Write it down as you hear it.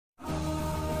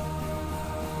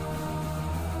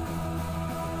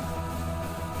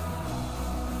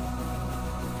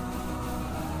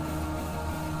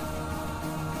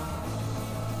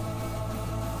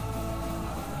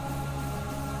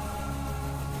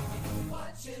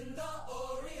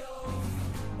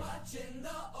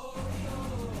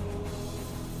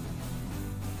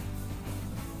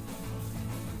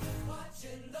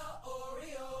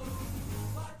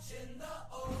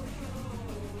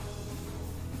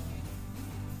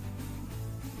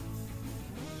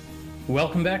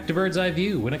Welcome back to Bird's Eye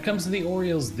View. When it comes to the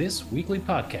Orioles, this weekly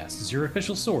podcast is your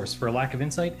official source for a lack of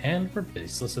insight and for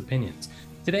baseless opinions.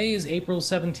 Today is April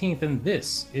 17th, and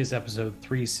this is episode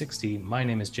 360. My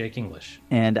name is Jake English.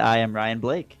 And I am Ryan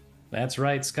Blake. That's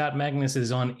right. Scott Magnus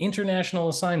is on international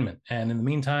assignment. And in the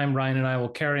meantime, Ryan and I will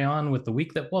carry on with the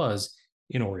week that was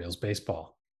in Orioles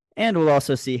baseball. And we'll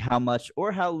also see how much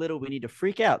or how little we need to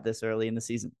freak out this early in the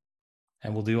season.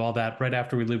 And we'll do all that right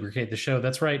after we lubricate the show.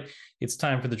 That's right. It's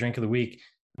time for the drink of the week.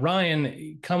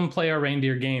 Ryan, come play our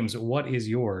reindeer games. What is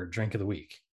your drink of the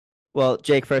week? Well,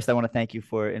 Jake, first, I want to thank you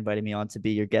for inviting me on to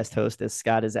be your guest host as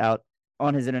Scott is out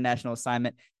on his international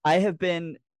assignment. I have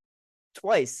been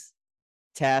twice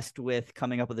tasked with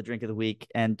coming up with a drink of the week,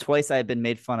 and twice I have been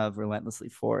made fun of relentlessly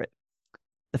for it.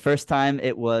 The first time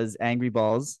it was Angry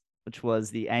Balls, which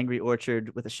was the Angry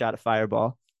Orchard with a shot of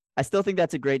Fireball. I still think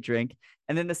that's a great drink.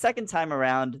 And then the second time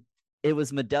around, it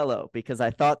was Modelo, because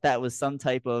I thought that was some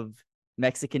type of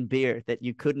Mexican beer that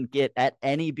you couldn't get at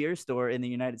any beer store in the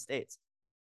United States.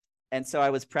 And so I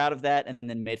was proud of that and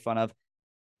then made fun of.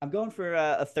 I'm going for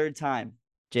a third time,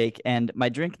 Jake. And my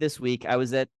drink this week, I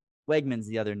was at Wegmans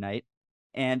the other night.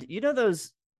 And you know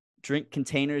those drink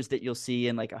containers that you'll see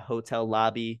in like a hotel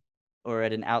lobby or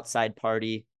at an outside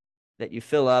party that you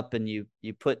fill up and you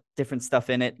put different stuff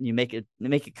in it and you make a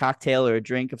cocktail or a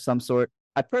drink of some sort?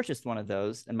 I purchased one of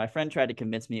those, and my friend tried to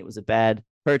convince me it was a bad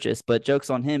purchase, but joke's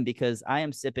on him, because I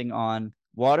am sipping on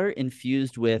water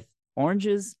infused with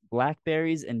oranges,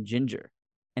 blackberries, and ginger,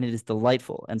 and it is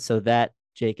delightful. And so that,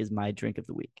 Jake, is my drink of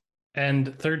the week.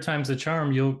 And third time's a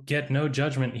charm. You'll get no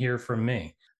judgment here from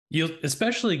me. You'll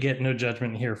especially get no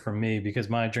judgment here from me because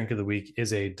my drink of the week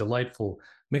is a delightful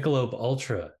Michelob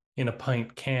Ultra in a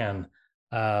pint can.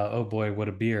 Oh boy, what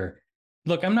a beer.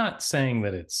 Look, I'm not saying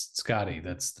that it's Scotty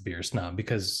that's the beer snob,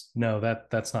 because no,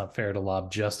 that's not fair to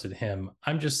lob just at him.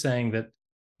 I'm just saying that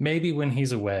maybe when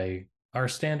he's away, our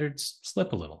standards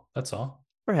slip a little. That's all.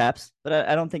 Perhaps, but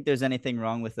I don't think there's anything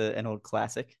wrong with an old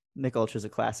classic. Mich Ultra's a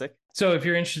classic. So if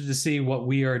you're interested to see what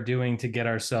we are doing to get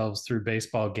ourselves through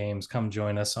baseball games, come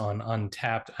join us on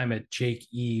Untappd. I'm at Jake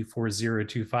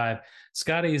E4025.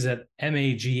 Scotty's at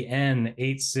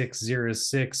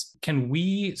MAGN8606. Can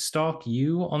we stalk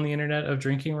you on the internet of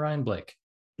drinking, Ryan Blake?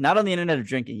 Not on the internet of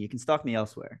drinking. You can stalk me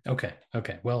elsewhere. Okay.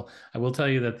 Well, I will tell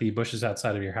you that the bushes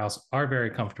outside of your house are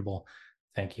very comfortable.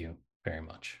 Thank you very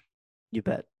much. You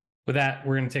bet. With that,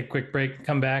 we're going to take a quick break,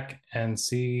 come back, and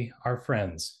see our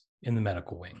friends in the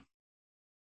medical wing.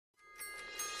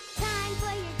 Time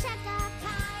for your checkup.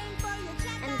 Time for your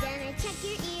checkup. I'm gonna check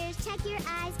your ears, check your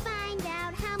eyes, find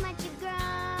out how much you've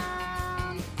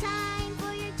grown. Time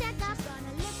for your checkup.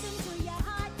 Gonna listen to your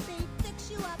heartbeat, fix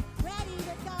you up, ready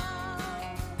to go.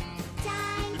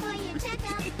 Time for your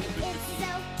checkup. It's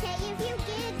okay if you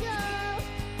giggle.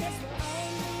 This will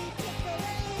only tickle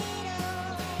a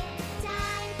little.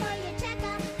 Time for your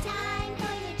checkup. Time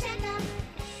for your checkup.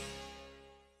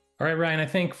 All right, Ryan, I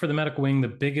think for the medical wing, the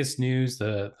biggest news,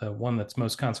 the one that's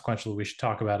most consequential we should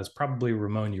talk about is probably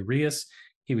Ramon Urias.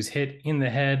 He was hit in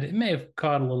the head. It may have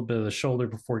caught a little bit of the shoulder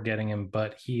before getting him,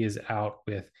 but he is out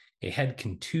with a head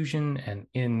contusion and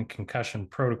in concussion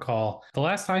protocol. The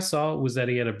last I saw was that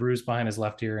he had a bruise behind his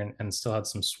left ear and still had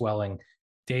some swelling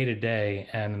day to day.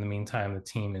 And in the meantime, the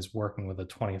team is working with a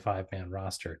 25-man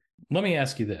roster. Let me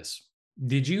ask you this.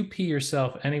 Did you pee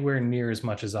yourself anywhere near as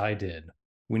much as I did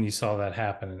when you saw that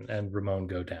happen and Ramon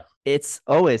go down? It's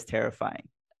always terrifying.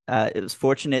 It was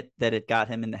fortunate that it got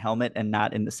him in the helmet and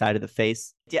not in the side of the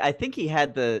face. Yeah, I think he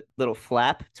had the little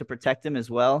flap to protect him as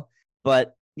well.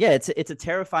 But yeah, it's a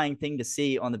terrifying thing to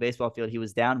see on the baseball field. He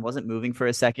was down, wasn't moving for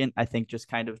a second. I think just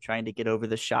kind of trying to get over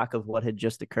the shock of what had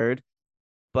just occurred.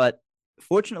 But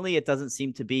fortunately, it doesn't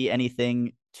seem to be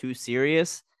anything too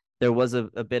serious. There was a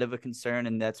bit of a concern,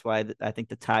 and that's why I think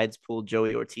the Tides pulled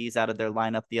Joey Ortiz out of their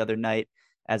lineup the other night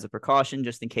as a precaution,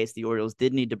 just in case the Orioles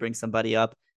did need to bring somebody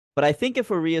up. But I think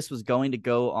if Urias was going to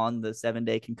go on the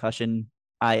 7-day concussion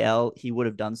IL, he would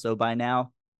have done so by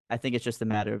now. I think it's just a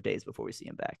matter of days before we see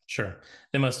him back. Sure.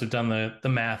 They must have done the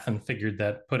math and figured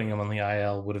that putting him on the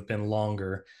IL would have been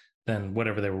longer than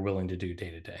whatever they were willing to do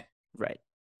day to day. Right.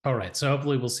 All right. So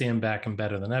hopefully we'll see him back and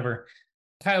better than ever.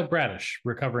 Kyle Bradish,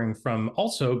 recovering from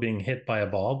also being hit by a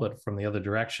ball, but from the other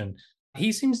direction.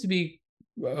 He seems to be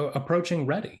approaching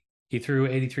ready. He threw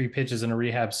 83 pitches in a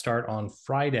rehab start on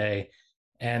Friday,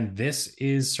 and this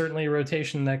is certainly a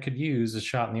rotation that could use a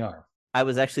shot in the arm. I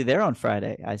was actually there on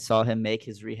Friday. I saw him make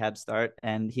his rehab start,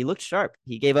 and he looked sharp.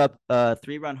 He gave up a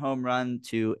 3-run home run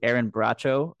to Aaron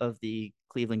Bracho of the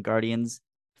Cleveland Guardians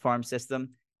farm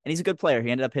system, and he's a good player.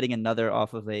 He ended up hitting another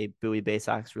off of a Bowie Bay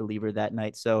Sox reliever that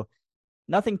night. So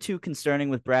Nothing too concerning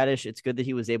with Bradish. It's good that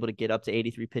he was able to get up to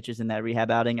 83 pitches in that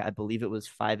rehab outing. I believe it was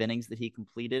 5 innings that he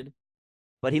completed,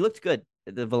 but he looked good.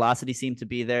 The velocity seemed to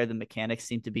be there. The mechanics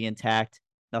seemed to be intact.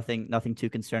 Nothing too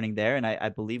concerning there. And I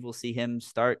believe we'll see him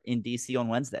start in DC on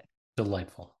Wednesday.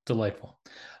 Delightful.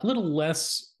 A little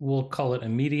less, we'll call it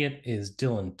immediate, is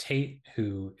Dylan Tate,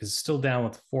 who is still down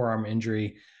with a forearm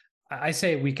injury. I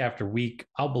say it week after week.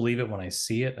 I'll believe it when I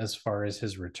see it as far as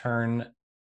his return.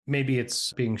 Maybe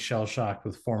it's being shell-shocked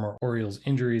with former Orioles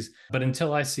injuries, but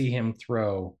until I see him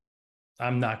throw,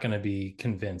 I'm not going to be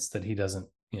convinced that he doesn't,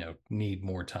 need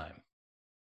more time.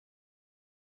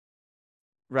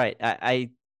 Right.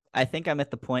 I think I'm at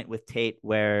the point with Tate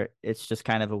where it's just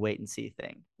kind of a wait and see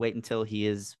thing. Wait until he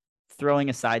is throwing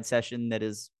a side session that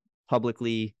is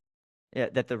publicly,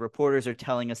 that the reporters are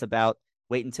telling us about.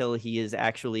 Wait until he is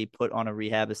actually put on a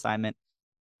rehab assignment.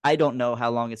 I don't know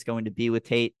how long it's going to be with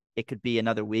Tate. It could be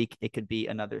another week. It could be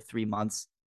another 3 months.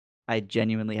 I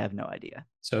genuinely have no idea.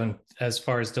 So as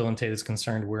far as Dylan Tate is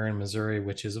concerned, we're in Missouri,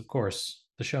 which is, of course,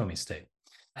 the show me state.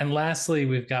 And lastly,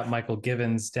 we've got Michael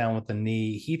Givens down with the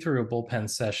knee. He threw a bullpen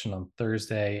session on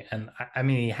Thursday. And I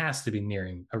mean, he has to be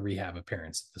nearing a rehab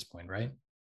appearance at this point, right?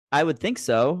 I would think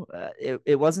so.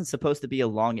 It wasn't supposed to be a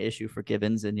long issue for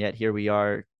Givens. And yet here we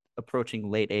are approaching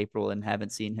late April and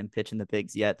haven't seen him pitch in the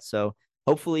bigs yet. So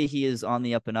hopefully he is on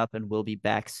the up and up and will be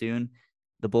back soon.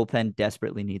 The bullpen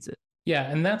desperately needs it. Yeah.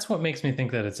 And that's what makes me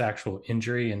think that it's actual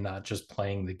injury and not just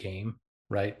playing the game,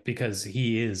 right? Because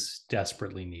he is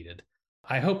desperately needed.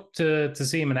 I hope to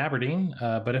see him in Aberdeen,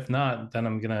 but if not, then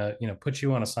I'm gonna put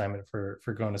you on assignment for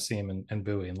going to see him in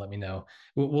Bowie and let me know.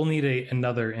 We'll need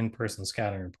another in-person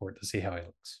scouting report to see how he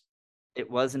looks. It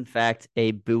was in fact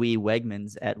a Bowie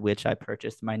Wegmans at which I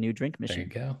purchased my new drink machine.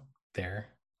 There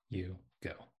you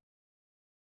go.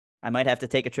 I might have to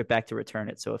take a trip back to return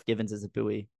it. So if Givens is a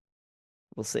Bowie,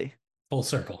 we'll see. Full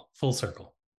circle.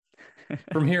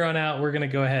 From here on out, we're going to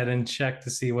go ahead and check to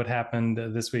see what happened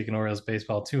this week in Orioles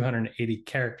baseball. 280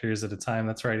 characters at a time.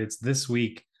 That's right. It's this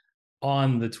week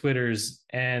on the Twitters.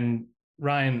 And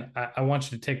Ryan, I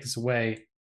want you to take this away.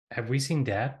 Have we seen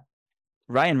Dad?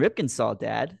 Ryan Ripken saw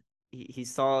Dad. He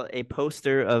saw a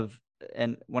poster of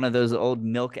one of those old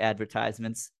milk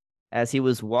advertisements as he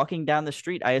was walking down the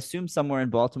street. I assume somewhere in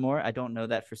Baltimore. I don't know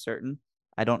that for certain.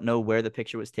 I don't know where the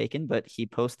picture was taken, but he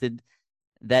posted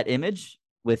that image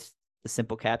with the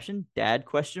simple caption, Dad, ?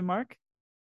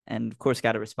 And of course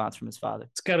got a response from his father.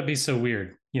 It's got to be so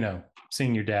weird,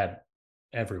 seeing your dad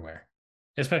everywhere,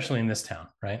 especially in this town,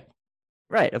 right?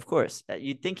 Right, of course.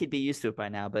 You'd think he'd be used to it by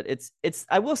now, but it's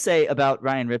I will say about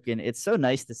Ryan Ripken, it's so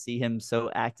nice to see him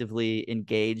so actively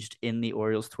engaged in the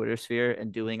Orioles Twitter sphere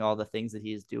and doing all the things that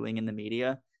he is doing in the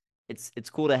media. It's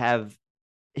cool to have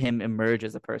him emerge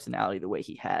as a personality the way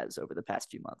he has over the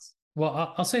past few months.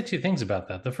 Well, I'll say 2 things about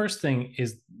that. The first thing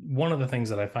is, one of the things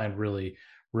that I find really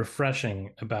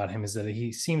refreshing about him is that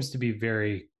he seems to be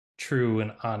very true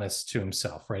and honest to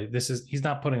himself, right? He's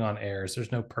not putting on airs.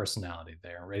 There's no personality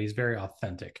there, right? He's very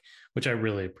authentic, which I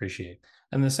really appreciate.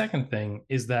 And the second thing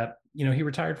is that, he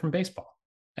retired from baseball.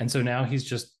 And so now he's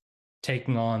just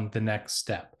taking on the next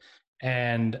step.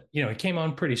 And, he came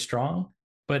on pretty strong,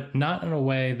 but not in a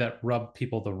way that rubbed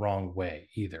people the wrong way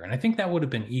either. And I think that would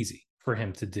have been easy for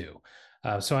him to do.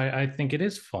 So I think it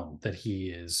is fun that he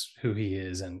is who he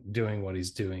is and doing what he's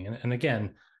doing. And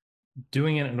again,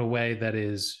 doing it in a way that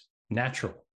is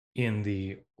natural in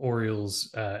the Orioles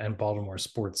and Baltimore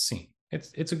sports scene.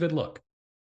 It's a good look.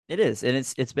 It is. And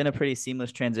it's been a pretty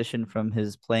seamless transition from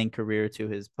his playing career to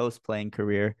his post-playing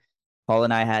career. Paul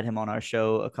and I had him on our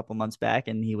show a couple months back,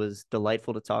 and he was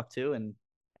delightful to talk to. And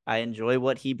I enjoy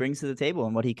what he brings to the table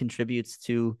and what he contributes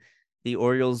to the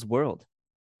Orioles world.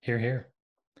 Hear, hear.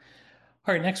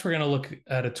 All right, next we're going to look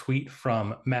at a tweet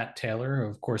from Matt Taylor, who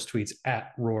of course tweets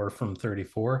at Roar from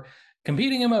 34.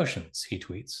 Competing emotions, he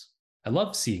tweets. I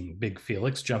love seeing Big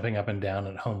Felix jumping up and down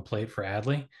at home plate for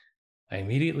Adley. I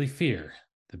immediately fear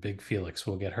the Big Felix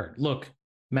will get hurt. Look,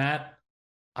 Matt,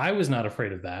 I was not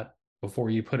afraid of that before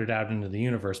you put it out into the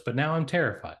universe, but now I'm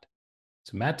terrified.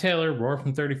 So Matt Taylor, Roar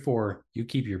from 34, you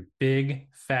keep your big,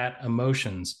 fat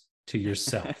emotions to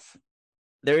yourself.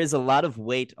 There is a lot of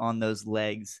weight on those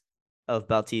legs of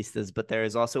Bautista's, but there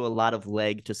is also a lot of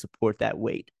leg to support that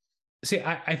weight. See,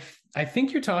 I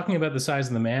think you're talking about the size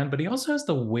of the man, but he also has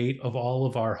the weight of all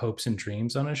of our hopes and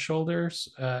dreams on his shoulders,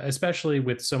 especially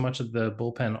with so much of the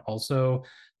bullpen also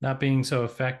not being so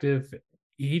effective.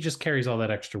 He just carries all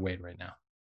that extra weight right now.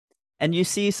 And you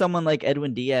see someone like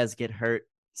Edwin Diaz get hurt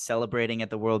celebrating at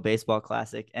the World Baseball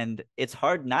Classic, and it's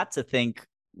hard not to think,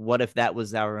 what if that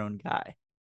was our own guy?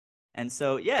 And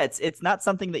so, yeah, it's not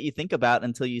something that you think about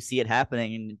until you see it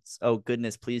happening, and it's, oh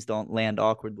goodness, please don't land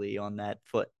awkwardly on that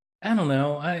foot. I don't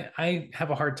know. I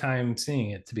have a hard time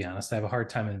seeing it, to be honest. I have a hard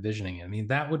time envisioning it. I mean,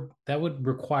 that would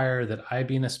require that I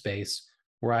be in a space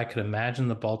where I could imagine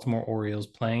the Baltimore Orioles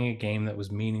playing a game that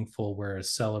was meaningful, where a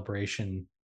celebration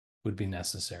would be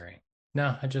necessary.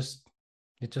 No, it just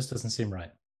doesn't seem right.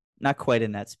 Not quite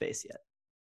in that space yet.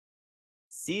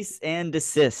 Cease and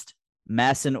desist.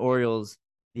 Masson Orioles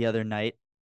the other night.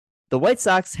 The White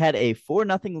Sox had a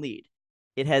 4-0 lead.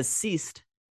 It has ceased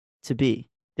to be.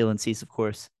 Dylan Cease, of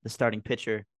course, the starting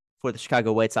pitcher for the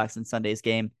Chicago White Sox in Sunday's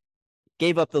game,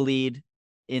 gave up the lead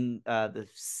in the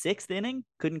 6th inning.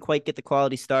 Couldn't quite get the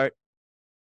quality start.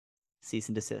 Cease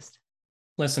and desist.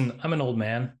 Listen, I'm an old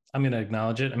man. I'm going to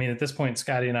acknowledge it. I mean, at this point,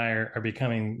 Scotty and I are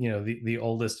becoming, the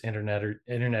oldest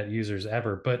internet users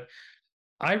ever. But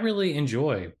I really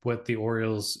enjoy what the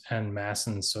Orioles and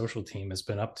Masson's social team has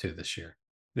been up to this year.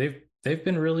 They've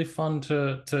been really fun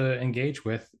to engage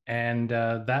with, and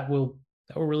that will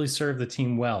really serve the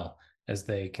team well as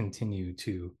they continue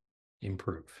to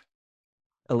improve.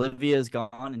 Olivia is gone,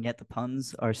 and yet the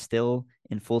puns are still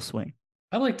in full swing.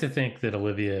 I like to think that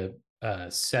Olivia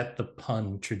set the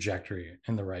pun trajectory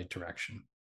in the right direction.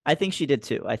 I think she did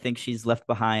too. I think she's left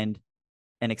behind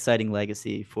an exciting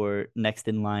legacy for next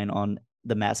in line on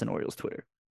the Masson Orioles Twitter.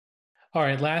 All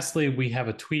right. Lastly, we have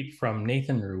a tweet from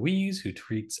Nathan Ruiz, who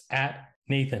tweets at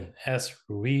Nathan S.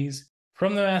 Ruiz.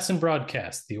 From the Masson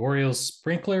broadcast, the Orioles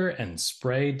sprinkler and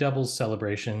spray doubles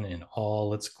celebration in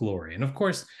all its glory. And of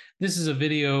course, this is a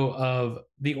video of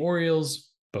the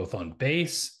Orioles, both on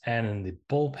base and in the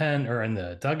bullpen or in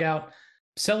the dugout,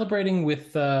 celebrating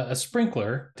with a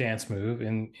sprinkler dance move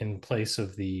in place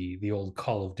of the old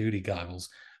Call of Duty goggles.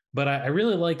 But I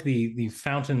really like the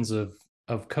fountains of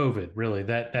COVID, really,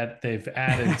 that they've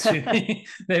added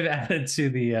to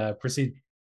the procedure.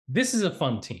 This is a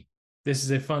fun team. This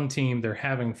is a fun team. They're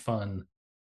having fun.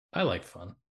 I like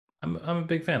fun. I'm a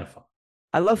big fan of fun.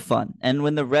 I love fun. And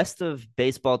when the rest of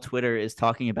baseball Twitter is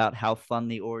talking about how fun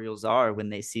the Orioles are when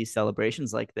they see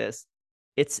celebrations like this,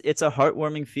 it's a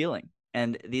heartwarming feeling.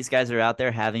 And these guys are out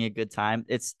there having a good time.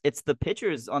 It's the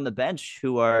pitchers on the bench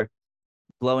who are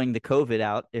blowing the COVID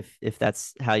out, if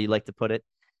that's how you like to put it.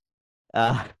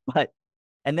 But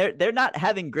they're not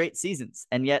having great seasons,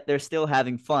 and yet they're still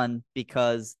having fun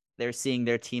because they're seeing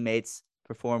their teammates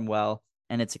perform well,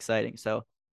 and it's exciting. So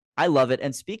I love it.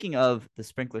 And speaking of the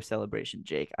sprinkler celebration,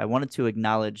 Jake, I wanted to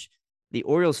acknowledge the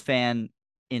Orioles fan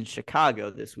in Chicago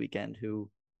this weekend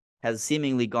who has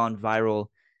seemingly gone viral,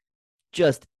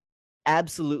 just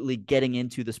absolutely getting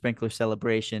into the sprinkler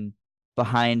celebration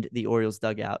behind the Orioles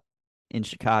dugout in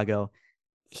Chicago.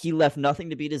 He left nothing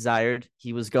to be desired.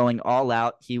 He was going all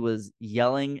out. He was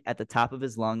yelling at the top of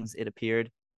his lungs, it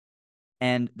appeared.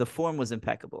 And the form was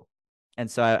impeccable. And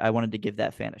so I wanted to give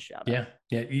that fan a shout out.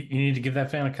 Yeah. You need to give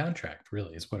that fan a contract,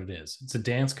 really, is what it is. It's a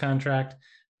dance contract.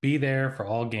 Be there for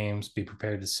all games. Be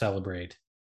prepared to celebrate.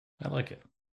 I like it.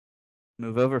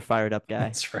 Move over, fired up guy.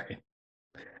 That's right.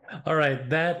 All right.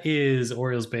 That is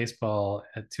Orioles baseball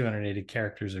at 280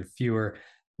 characters or fewer.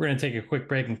 We're going to take a quick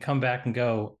break and come back and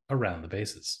go around the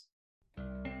bases.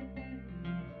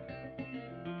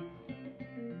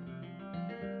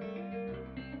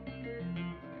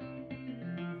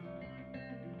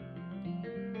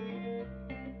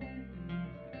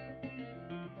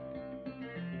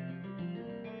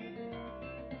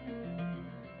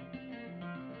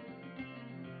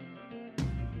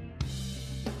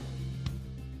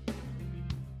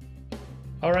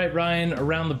 All right, Ryan,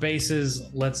 around the bases,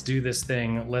 let's do this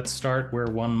thing. Let's start where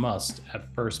one must,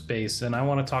 at first base. And I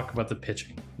want to talk about the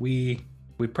pitching. We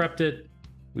prepped it.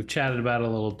 We've chatted about it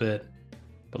a little bit.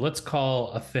 But let's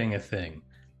call a thing a thing.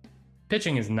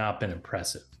 Pitching has not been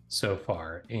impressive so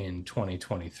far in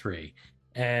 2023.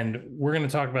 And we're going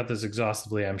to talk about this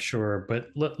exhaustively, I'm sure. But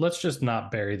let's just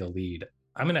not bury the lead.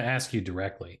 I'm going to ask you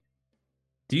directly.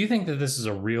 Do you think that this is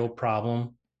a real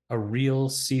problem, a real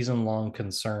season-long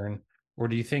concern? Or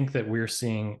do you think that we're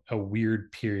seeing a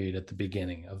weird period at the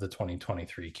beginning of the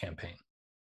 2023 campaign?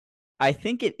 I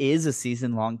think it is a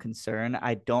season-long concern.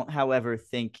 I don't, however,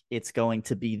 think it's going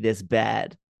to be this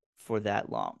bad for that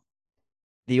long.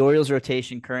 The Orioles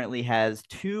rotation currently has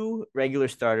 2 regular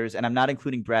starters, and I'm not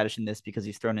including Bradish in this because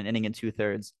he's thrown an inning and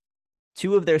 2/3.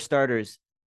 2 of their starters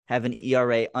have an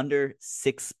ERA under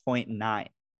 6.9.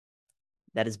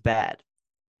 That is bad.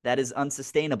 That is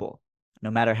unsustainable, no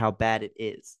matter how bad it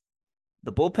is.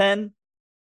 The bullpen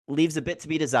leaves a bit to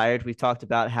be desired. We've talked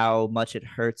about how much it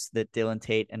hurts that Dylan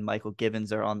Tate and Michael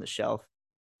Givens are on the shelf.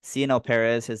 Cionel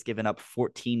Perez has given up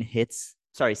 16 hits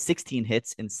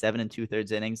in 7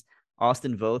 2/3 innings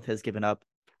Austin Voth has given up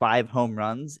 5 home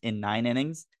runs in 9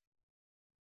 innings.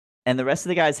 And the rest of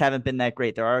the guys haven't been that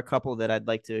great. There are a couple that I'd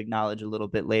like to acknowledge a little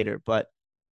bit later, but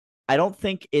I don't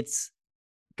think it's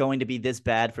going to be this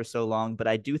bad for so long, but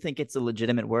I do think it's a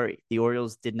legitimate worry. The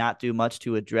Orioles did not do much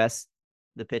to address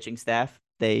the pitching staff.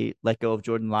 They let go of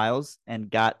Jordan Lyles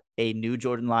and got a new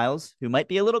Jordan Lyles, who might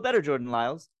be a little better Jordan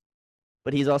Lyles,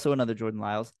 but he's also another Jordan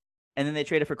Lyles. And then they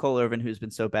traded for Cole Irvin, who's been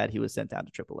so bad he was sent down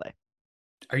to AAA.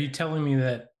 Are you telling me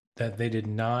that they did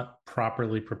not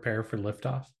properly prepare for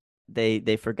liftoff?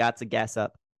 They forgot to gas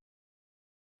up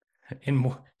in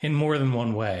more than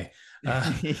one way.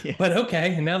 Yeah. But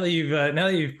okay, now that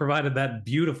you've provided that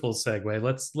beautiful segue,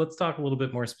 let's talk a little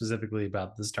bit more specifically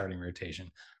about the starting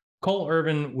rotation. Cole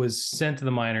Irvin was sent to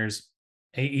the minors.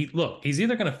 He's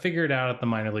either going to figure it out at the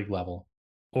minor league level,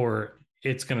 or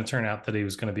it's going to turn out that he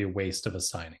was going to be a waste of a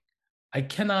signing. I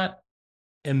cannot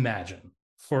imagine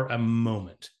for a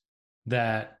moment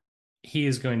that he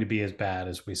is going to be as bad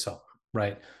as we saw him,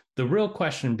 right? The real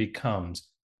question becomes,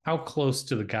 how close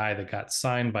to the guy that got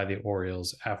signed by the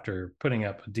Orioles after putting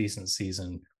up a decent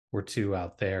season or two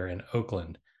out there in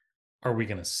Oakland are we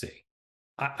going to see?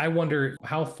 I wonder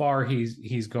how far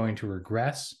he's going to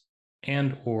regress,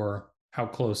 and or how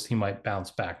close he might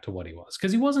bounce back to what he was.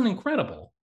 Because he wasn't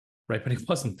incredible, right? But he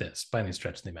wasn't this by any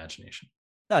stretch of the imagination.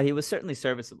 No, he was certainly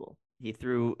serviceable. He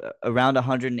threw around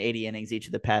 180 innings each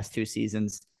of the past 2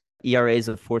 seasons, ERAs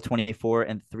of 4.24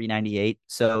 and 3.98.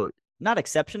 So not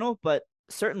exceptional, but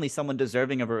certainly someone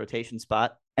deserving of a rotation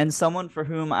spot, and someone for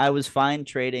whom I was fine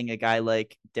trading a guy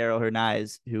like Darell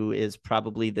Hernaiz, who is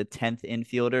probably the 10th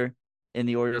infielder in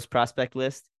the Orioles prospect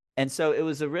list. And so it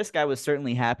was a risk I was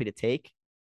certainly happy to take,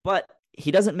 but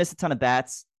he doesn't miss a ton of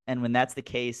bats. And when that's the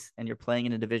case, and you're playing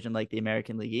in a division like the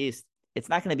American League East, it's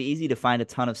not going to be easy to find a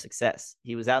ton of success.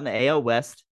 He was out in the AL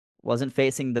West, wasn't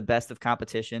facing the best of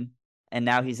competition, and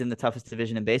now he's in the toughest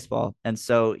division in baseball. And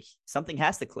so something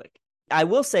has to click. I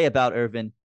will say about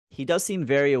Irvin, he does seem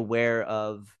very aware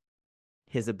of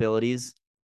his abilities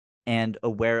and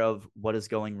aware of what is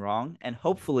going wrong. And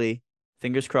hopefully,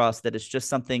 fingers crossed, that it's just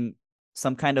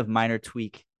some kind of minor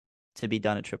tweak to be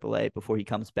done at AAA before he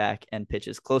comes back and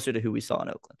pitches closer to who we saw in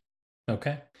Oakland.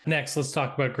 Okay. Next, let's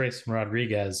talk about Grayson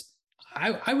Rodriguez.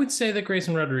 I would say that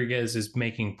Grayson Rodriguez is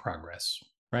making progress,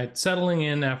 right? Settling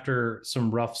in after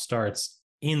some rough starts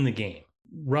in the game.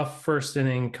 Rough first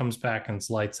inning, comes back and it's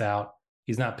lights out.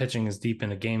 He's not pitching as deep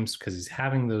into games because he's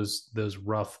having those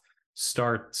rough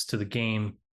starts to the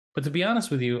game. But to be honest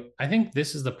with you, I think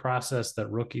this is the process that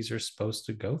rookies are supposed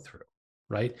to go through,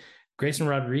 right? Grayson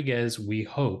Rodriguez, we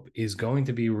hope, is going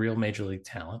to be real major league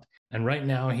talent. And right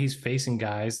now he's facing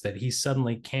guys that he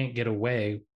suddenly can't get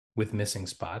away with missing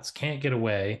spots, can't get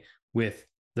away with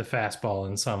the fastball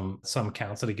in some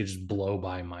counts that he could just blow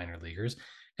by minor leaguers.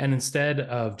 And instead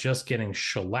of just getting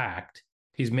shellacked,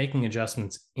 he's making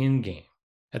adjustments in game.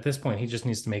 At this point, he just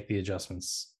needs to make the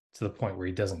adjustments to the point where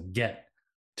he doesn't get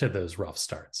to those rough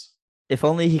starts. If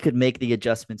only he could make the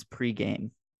adjustments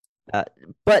pre-game. But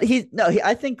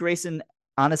I think Grayson,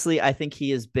 honestly, I think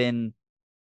he has been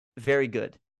very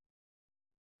good.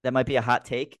 That might be a hot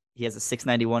take. He has a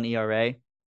 6.91 ERA.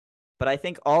 But I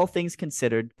think all things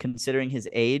considered, considering his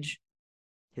age,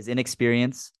 his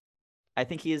inexperience, I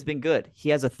think he has been good. He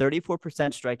has a 34%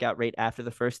 strikeout rate after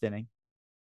the first inning.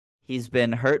 He's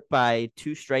been hurt by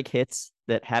 2 strike hits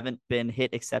that haven't been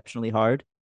hit exceptionally hard.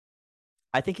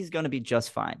 I think he's going to be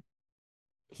just fine.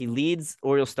 He leads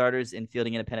Orioles starters in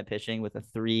fielding independent pitching with a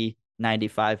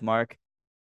 3.95 mark.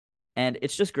 And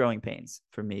it's just growing pains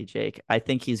for me, Jake. I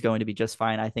think he's going to be just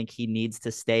fine. I think he needs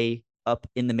to stay up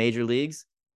in the major leagues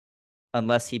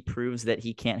unless he proves that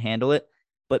he can't handle it.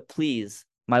 But please,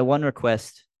 my one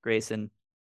request, Grayson,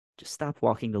 just stop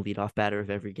walking the leadoff batter of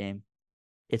every game.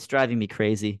 It's driving me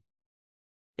crazy.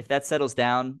 If that settles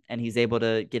down and he's able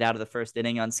to get out of the first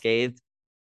inning unscathed,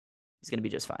 he's going to be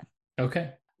just fine.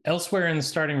 Okay. Elsewhere in the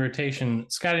starting rotation,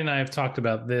 Scotty and I have talked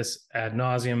about this ad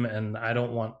nauseum, and I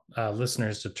don't want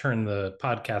listeners to turn the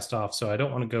podcast off, so I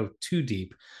don't want to go too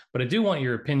deep. But I do want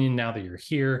your opinion now that you're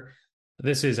here.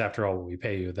 This is, after all, what we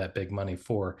pay you that big money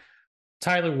for.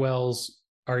 Tyler Wells,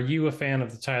 are you a fan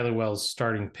of the Tyler Wells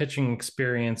starting pitching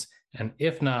experience? And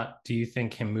if not, do you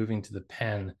think him moving to the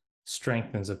pen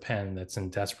strengthens a pen that's in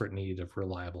desperate need of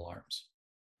reliable arms?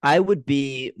 I would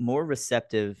be more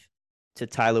receptive to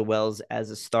Tyler Wells as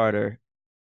a starter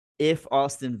if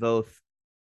Austin Voth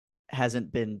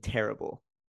hasn't been terrible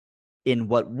in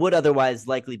what would otherwise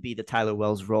likely be the Tyler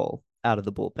Wells role out of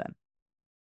the bullpen.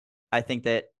 I think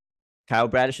that Kyle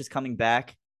Bradish is coming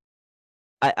back.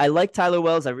 I like Tyler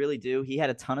Wells. I really do. He had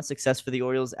a ton of success for the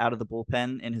Orioles out of the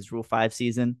bullpen in his Rule 5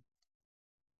 season.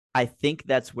 I think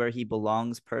that's where he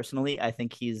belongs personally. I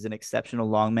think he's an exceptional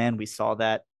long man. We saw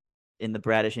that in the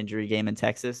Bradish injury game in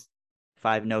Texas,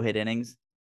 5 no-hit innings.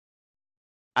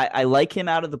 I like him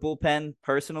out of the bullpen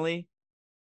personally,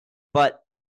 but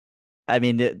I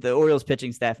mean, the Orioles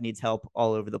pitching staff needs help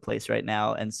all over the place right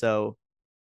now. And so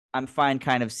I'm fine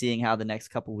kind of seeing how the next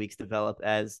couple weeks develop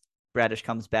as Bradish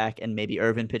comes back and maybe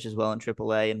Irvin pitches well in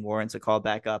AAA and warrants a call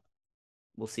back up.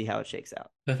 We'll see how it shakes out.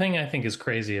 The thing I think is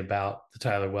crazy about the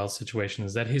Tyler Wells situation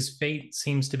is that his fate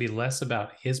seems to be less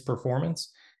about his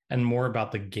performance and more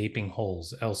about the gaping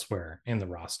holes elsewhere in the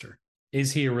roster.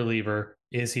 Is he a reliever?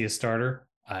 Is he a starter?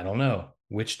 I don't know.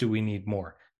 Which do we need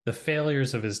more? The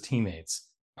failures of his teammates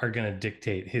are going to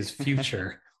dictate his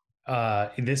future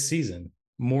this season,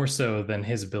 more so than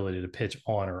his ability to pitch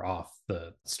on or off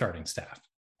the starting staff.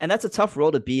 And that's a tough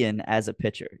role to be in as a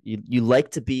pitcher. You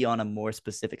like to be on a more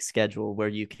specific schedule where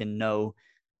you can know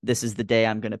this is the day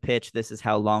I'm going to pitch. This is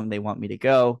how long they want me to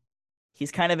go.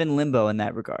 He's kind of in limbo in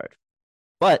that regard.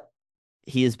 But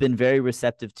he has been very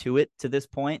receptive to it to this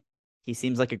point. He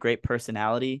seems like a great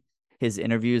personality. His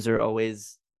interviews are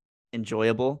always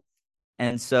enjoyable.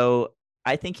 And so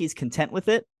I think he's content with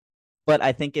it. But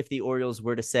I think if the Orioles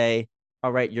were to say,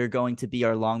 all right, you're going to be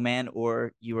our long man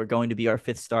or you are going to be our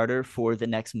 5th starter for the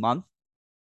next month,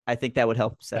 I think that would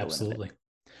help settle Absolutely.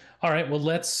 in. All right, well,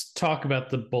 let's talk about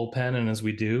the bullpen. And as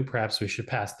we do, perhaps we should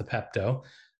pass the Pepto.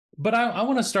 But I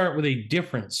want to start with a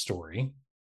different story.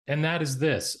 And that is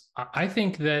this. I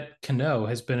think that Cano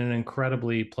has been an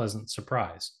incredibly pleasant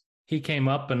surprise. He came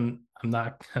up and I'm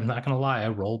not going to lie. I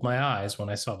rolled my eyes when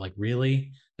I saw it, like,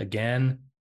 really? Again?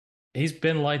 He's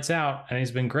been lights out and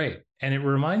he's been great. And it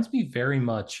reminds me very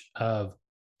much of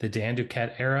the Dan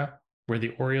Duquette era where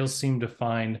the Orioles seemed to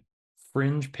find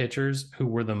fringe pitchers who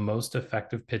were the most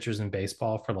effective pitchers in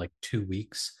baseball for like 2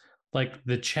 weeks, like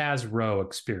the Chaz Rowe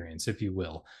experience, if you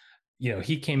will. You know,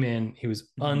 he came in, he was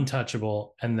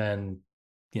untouchable, and then,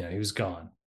 you know, he was gone.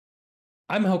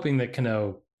 I'm hoping that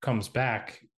Cano comes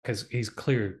back because he's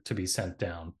clear to be sent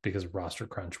down because of roster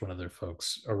crunch when other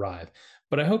folks arrive.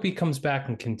 But I hope he comes back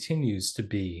and continues to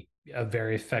be a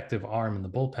very effective arm in the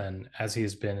bullpen as he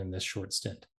has been in this short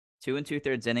stint. 2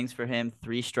 2/3 innings for him,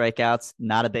 3 strikeouts,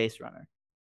 not a base runner.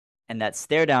 And that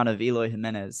stare down of Eloy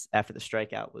Jimenez after the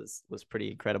strikeout was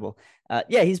pretty incredible.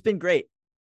 Yeah, he's been great.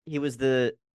 He was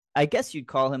I guess you'd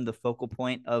call him the focal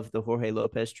point of the Jorge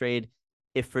Lopez trade,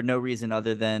 if for no reason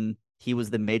other than he was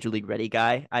the major league ready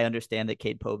guy. I understand that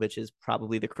Cade Povich is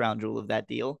probably the crown jewel of that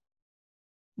deal.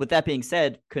 With that being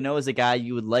said, Cano is a guy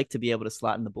you would like to be able to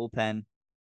slot in the bullpen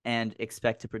and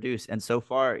expect to produce. And so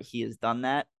far, he has done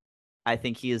that. I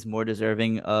think he is more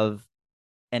deserving of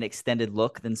an extended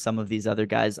look than some of these other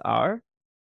guys are.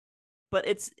 But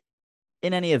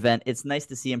in any event, it's nice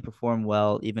to see him perform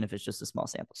well, even if it's just a small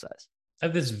sample size. I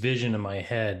have this vision in my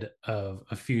head of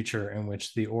a future in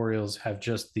which the Orioles have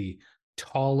just the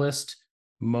tallest,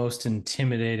 most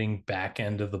intimidating back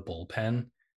end of the bullpen,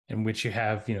 in which you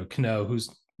have, you know, Cano, who's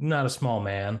not a small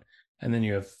man, and then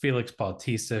you have Felix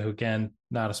Bautista, who, again,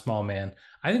 not a small man.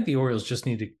 I think the Orioles just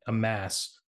need to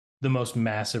amass the most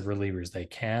massive relievers they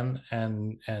can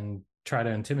and try to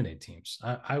intimidate teams.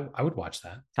 I would watch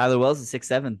that. Tyler Wells is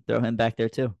 6'7". Throw him back there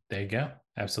too. There you go.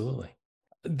 Absolutely.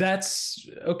 That's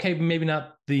okay. Maybe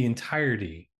not the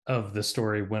entirety of the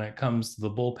story when it comes to the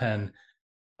bullpen.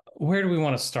 Where do we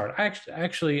want to start?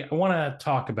 Actually, I want to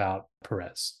talk about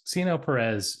Perez. Cionel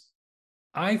Perez,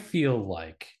 I feel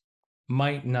like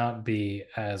might not be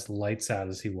as lights out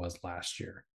as he was last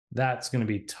year. That's going to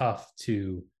be tough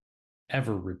to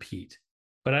ever repeat,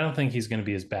 but I don't think he's going to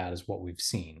be as bad as what we've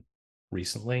seen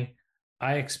recently.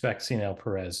 I expect Cionel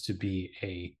Perez to be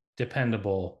a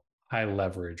dependable, high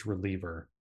leverage reliever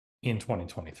in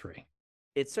 2023.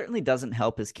 It certainly doesn't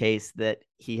help his case that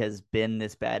he has been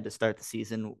this bad to start the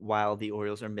season while the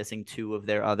Orioles are missing 2 of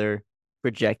their other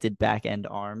projected back end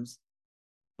arms.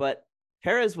 But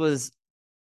Perez was,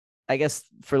 I guess,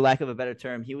 for lack of a better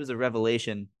term, he was a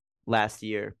revelation last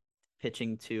year,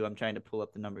 pitching to, I'm trying to pull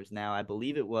up the numbers now, I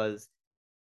believe it was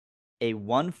a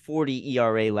 1.40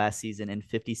 ERA last season in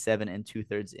 57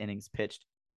 2/3 innings pitched.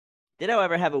 Did,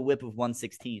 however, have a whip of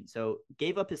 116, so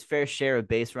gave up his fair share of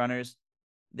base runners.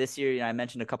 This year, I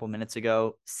mentioned a couple minutes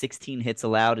ago, 16 hits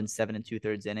allowed in 7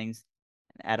 2/3 innings,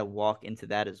 and add a walk into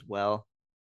that as well.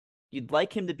 You'd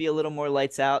like him to be a little more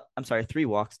lights out. I'm sorry, 3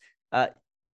 walks.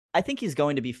 I think he's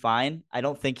going to be fine. I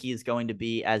don't think he is going to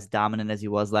be as dominant as he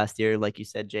was last year. Like you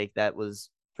said, Jake, that was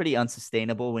pretty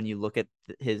unsustainable when you look at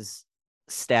his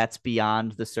stats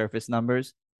beyond the surface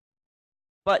numbers.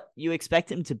 But you expect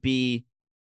him to be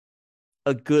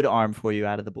a good arm for you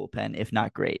out of the bullpen, if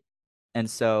not great. And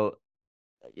so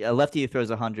A lefty who throws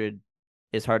 100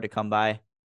 is hard to come by.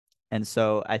 And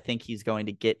so I think he's going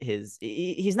to get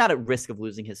he's not at risk of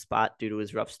losing his spot due to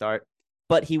his rough start,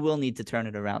 but he will need to turn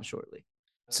it around shortly.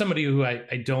 Somebody who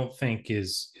I don't think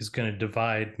is going to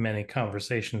divide many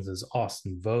conversations is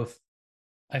Austin Voth.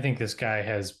 I think this guy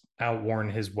has outworn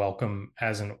his welcome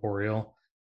as an Oriole,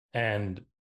 and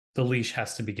the leash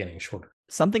has to be getting shorter.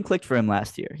 Something clicked for him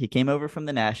last year. He came over from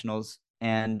the Nationals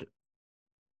and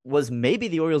was maybe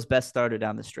the Orioles' best starter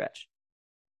down the stretch.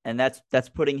 And that's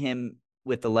putting him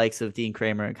with the likes of Dean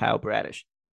Kramer and Kyle Bradish.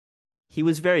 He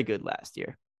was very good last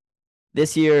year.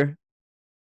 This year,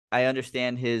 I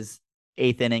understand his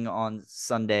 8th inning on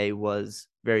Sunday was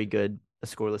very good, a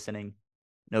scoreless inning,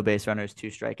 no base runners, 2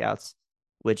 strikeouts,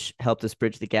 which helped us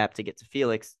bridge the gap to get to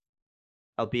Felix,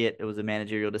 albeit it was a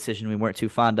managerial decision we weren't too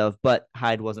fond of, but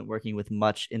Hyde wasn't working with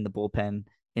much in the bullpen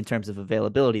in terms of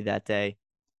availability that day.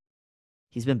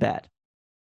 He's been bad.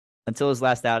 Until his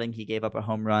last outing, he gave up a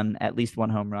home run, at least 1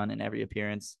 home run in every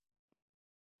appearance.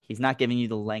 He's not giving you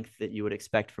the length that you would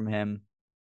expect from him.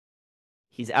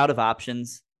 He's out of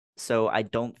options, so I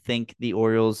don't think the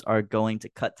Orioles are going to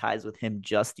cut ties with him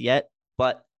just yet.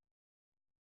 But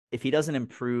if he doesn't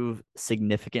improve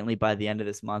significantly by the end of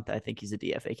this month, I think he's a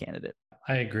DFA candidate.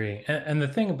 I agree. And the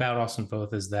thing about Austin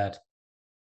Voth is that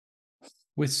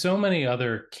with so many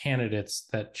other candidates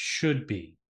that should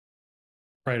be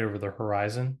right over the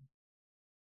horizon,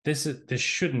 this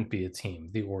shouldn't be a team,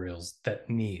 the Orioles, that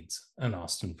needs an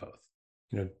Austin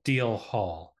Voth. DL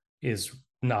Hall is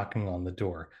knocking on the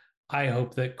door. I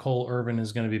hope that Cole Irvin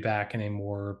is going to be back in a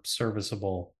more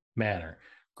serviceable manner.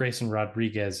 Grayson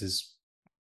Rodriguez is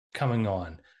coming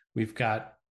on. We've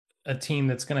got a team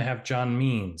that's going to have John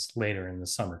Means later in the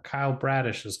summer. Kyle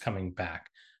Bradish is coming back,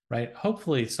 right?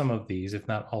 Hopefully some of these, if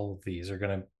not all of these, are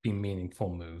going to be meaningful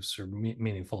moves or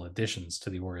meaningful additions to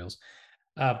the Orioles.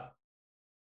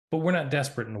 But we're not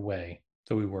desperate in a way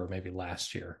that we were maybe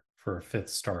last year for a 5th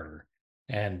starter.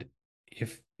 And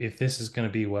if this is going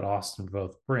to be what Austin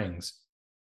Voth brings,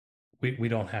 we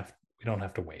don't have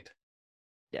to wait.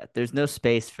 Yeah, there's no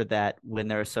space for that when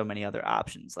there are so many other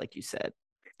options, like you said.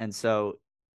 And so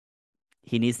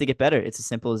he needs to get better. It's as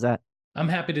simple as that. I'm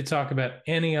happy to talk about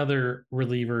any other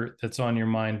reliever that's on your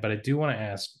mind, but I do want to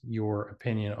ask your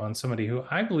opinion on somebody who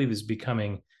I believe is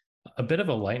becoming a bit of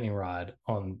a lightning rod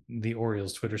on the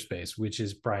Orioles Twitter space, which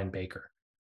is Brian Baker.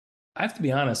 I have to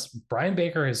be honest, Brian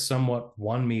Baker has somewhat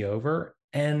won me over,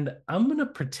 and I'm going to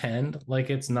pretend like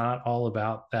it's not all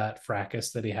about that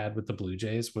fracas that he had with the Blue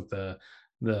Jays with the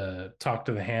talk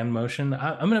to the hand motion.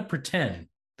 I'm going to pretend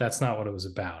that's not what it was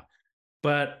about.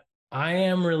 But I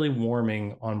am really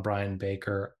warming on Brian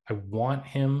Baker. I want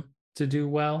him to do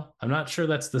well. I'm not sure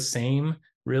that's the same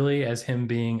really as him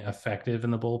being effective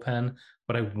in the bullpen,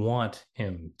 but I want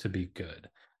him to be good.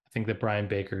 I think that Brian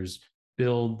Baker's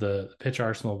build, the pitch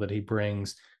arsenal that he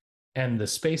brings, and the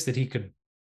space that he could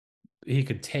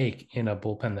take in a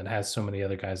bullpen that has so many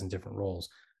other guys in different roles,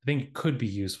 I think it could be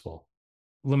useful.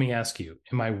 Let me ask you,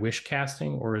 am I wish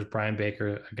casting, or is Brian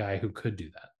Baker a guy who could do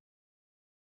that?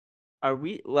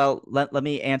 Let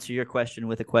me answer your question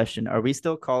with a question. Are we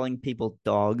still calling people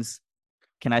dogs?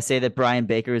 Can I say that Brian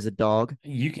Baker is a dog?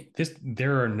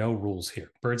 There are no rules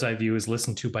here. Bird's Eye View is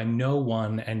listened to by no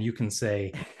one, and you can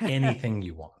say anything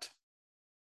you want.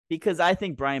 Because I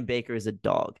think Brian Baker is a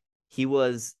dog. I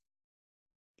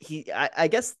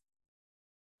guess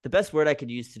the best word I could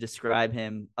use to describe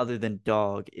him other than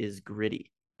dog is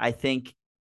gritty. I think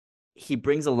he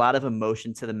brings a lot of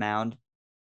emotion to the mound,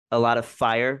 a lot of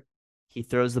fire. He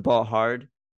throws the ball hard.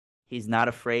 He's not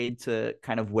afraid to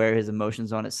kind of wear his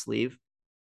emotions on his sleeve.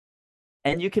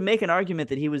 And you can make an argument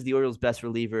that he was the Orioles' best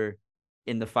reliever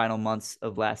in the final months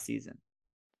of last season.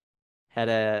 Had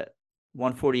a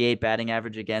 148 batting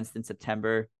average against in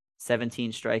September,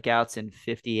 17 strikeouts and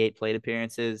 58 plate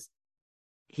appearances.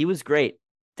 He was great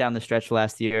down the stretch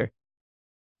last year.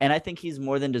 And I think he's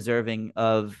more than deserving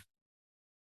of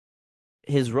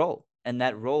his role. And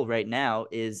that role right now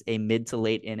is a mid to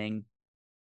late inning,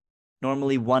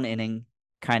 normally 1 inning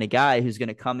kind of guy who's going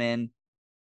to come in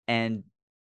and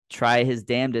try his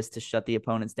damnedest to shut the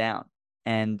opponents down.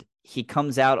 And he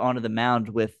comes out onto the mound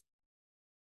with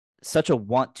such a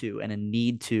want to and a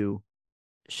need to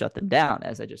shut them down,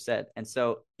 as I just said. And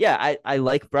so, yeah, I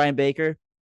like Brian Baker.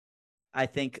 I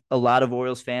think a lot of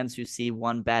Orioles fans who see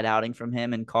one bad outing from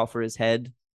him and call for his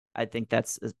head, I think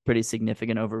that's a pretty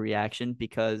significant overreaction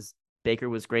because Baker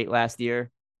was great last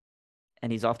year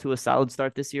and he's off to a solid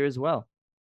start this year as well.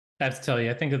 I have to tell you,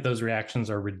 I think that those reactions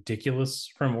are ridiculous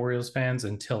from Orioles fans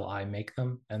until I make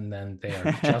them, and then they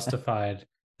are justified,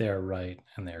 they are right,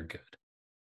 and they are good.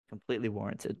 Completely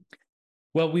warranted.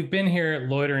 Well, we've been here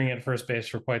loitering at first base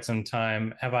for quite some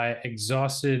time. Have I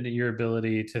exhausted your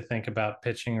ability to think about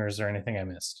pitching, or is there anything I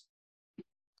missed?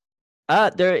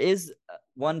 There is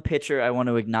one pitcher I want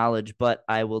to acknowledge, but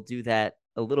I will do that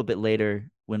a little bit later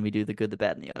when we do the good, the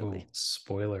bad, and the ugly. Ooh,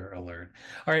 spoiler alert.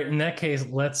 All right, in that case,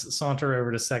 let's saunter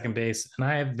over to second base. And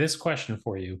I have this question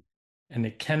for you, and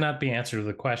it cannot be answered with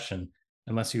a question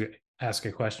unless you ask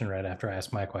a question right after I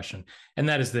ask my question. And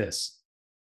that is this: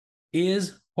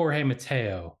 is Jorge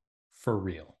Mateo for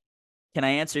real? Can I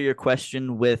answer your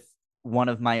question with one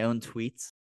of my own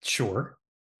tweets? Sure.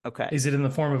 Okay. Is it in the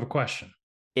form of a question?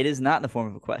 It is not in the form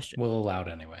of a question. We'll allow it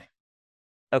anyway.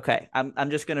 Okay. I'm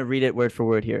just going to read it word for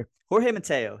word here. Jorge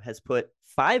Mateo has put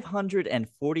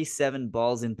 547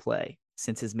 balls in play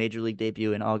since his major league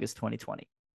debut in August 2020.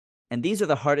 And these are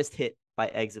the hardest hit by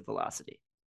exit velocity.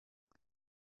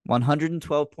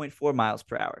 112.4 miles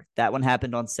per hour. That one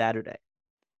happened on Saturday.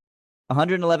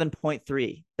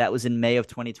 111.3. That was in May of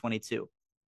 2022.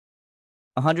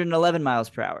 111 miles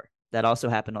per hour. That also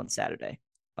happened on Saturday.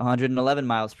 111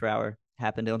 miles per hour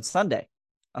happened on Sunday.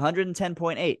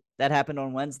 110.8. That happened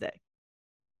on Wednesday.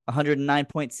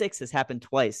 109.6 has happened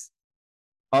twice.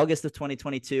 August of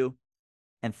 2022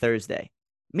 and Thursday.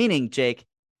 Meaning, Jake,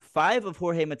 5 of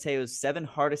Jorge Mateo's 7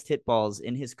 hardest hit balls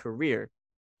in his career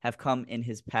have come in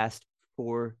his past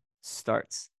 4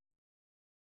 starts.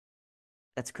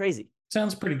 That's crazy.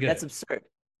 Sounds pretty good. That's absurd.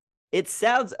 It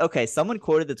sounds okay. Someone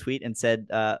quoted the tweet and said,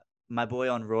 my boy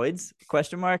on roids, ?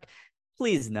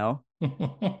 Please no.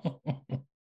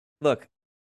 Look,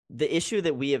 the issue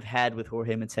that we have had with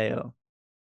Jorge Mateo,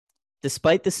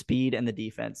 despite the speed and the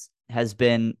defense, has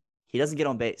been he doesn't get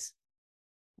on base.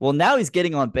 Well, now he's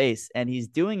getting on base, and he's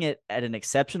doing it at an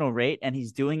exceptional rate, and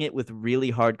he's doing it with really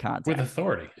hard contact. With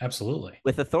authority, absolutely.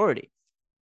 With authority.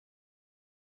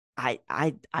 I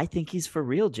think he's for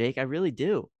real, Jake. I really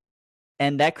do.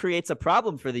 And that creates a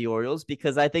problem for the Orioles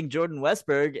because I think Jordan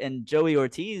Westburg and Joey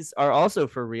Ortiz are also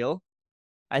for real.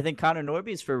 I think Connor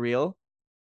Norby's for real.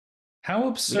 How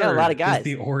absurd a lot of guys. is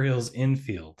the Orioles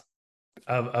infield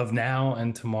of now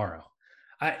and tomorrow?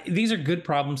 These are good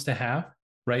problems to have,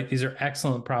 right? These are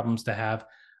excellent problems to have.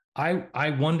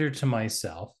 I wonder to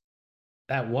myself,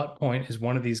 at what point is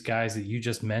one of these guys that you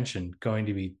just mentioned going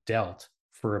to be dealt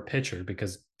for a pitcher?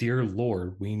 Because, dear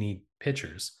Lord, we need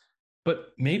pitchers. But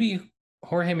maybe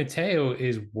Jorge Mateo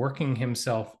is working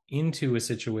himself into a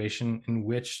situation in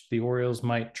which the Orioles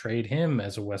might trade him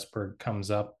as a Westburg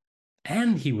comes up,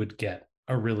 and he would get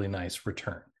a really nice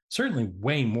return. Certainly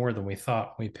way more than we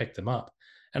thought when we picked him up.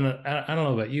 And I don't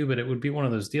know about you, but it would be one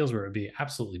of those deals where it would be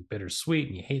absolutely bittersweet,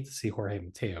 and you hate to see Jorge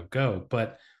Mateo go,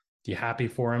 but you happy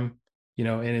for him,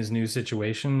 in his new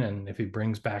situation? And if he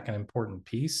brings back an important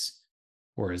piece,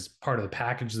 or is part of the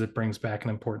package that brings back an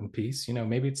important piece,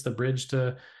 maybe it's the bridge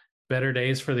to better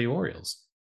days for the Orioles.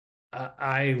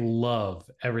 I love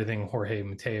everything Jorge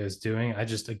Mateo is doing. I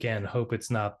just, again, hope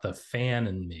it's not the fan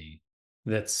in me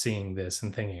that's seeing this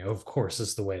and thinking, of course, this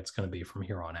is the way it's going to be from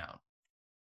here on out.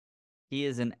 He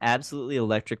is an absolutely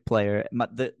electric player.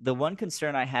 The one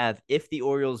concern I have, if the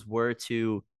Orioles were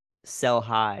to sell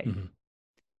high,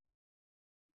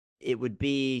 it would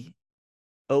be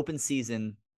open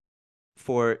season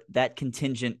for that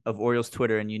contingent of Orioles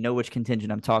Twitter, and you know which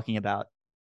contingent I'm talking about,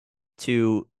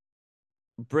 to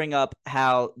bring up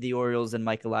how the Orioles and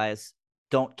Mike Elias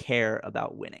don't care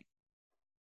about winning.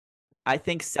 I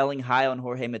think selling high on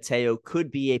Jorge Mateo could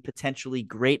be a potentially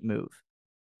great move.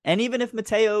 And even if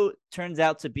Mateo turns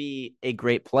out to be a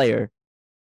great player,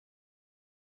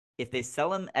 if they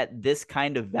sell him at this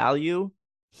kind of value,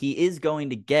 he is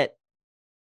going to get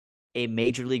a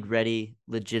major league ready,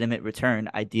 legitimate return,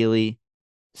 ideally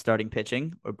starting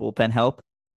pitching or bullpen help.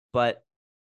 But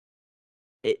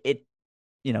it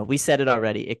we said it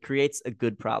already. It creates a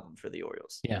good problem for the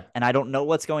Orioles. Yeah. And I don't know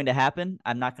what's going to happen.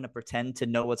 I'm not going to pretend to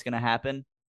know what's going to happen.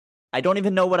 I don't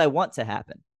even know what I want to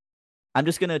happen. I'm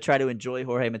just going to try to enjoy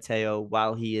Jorge Mateo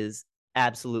while he is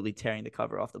absolutely tearing the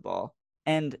cover off the ball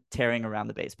and tearing around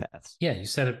the base paths. Yeah, you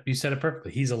said it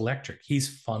perfectly. He's electric. He's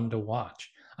fun to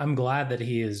watch. I'm glad that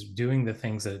he is doing the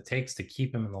things that it takes to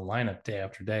keep him in the lineup day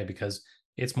after day, because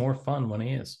it's more fun when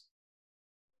he is.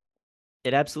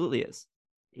 It absolutely is.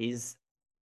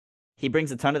 He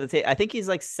brings a ton to the table. I think he's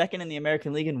like second in the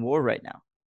American League in WAR right now.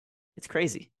 It's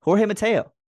crazy. Jorge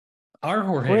Mateo. Our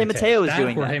Jorge Mateo is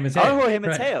doing Jorge that. Mateo. Our Jorge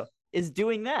Mateo is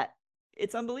doing that.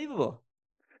 It's unbelievable.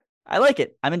 I like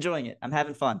it. I'm enjoying it. I'm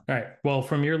having fun. All right. Well,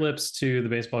 from your lips to the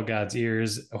baseball god's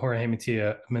ears, Jorge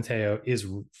Mateo is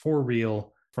for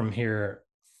real from here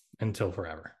until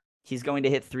forever. He's going to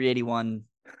hit 381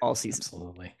 all season.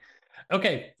 Absolutely.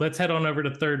 Okay, let's head on over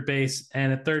to third base.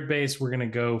 And at third base, we're going to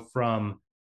go from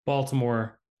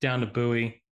Baltimore down to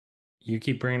Bowie. You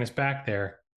keep bringing us back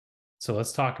there. So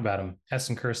let's talk about him.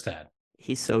 Heston Kjerstad.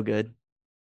 He's so good.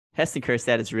 Heston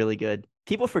Kjerstad is really good.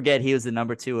 People forget he was the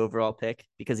number 2 overall pick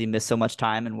because he missed so much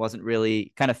time and wasn't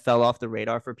really kind of fell off the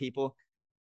radar for people.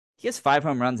 He has 5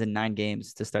 home runs in 9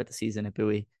 games to start the season at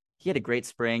Bowie. He had a great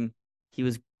spring. He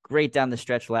was great down the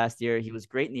stretch last year. He was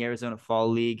great in the Arizona Fall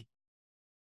League.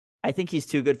 I think he's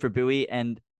too good for Bowie.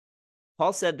 And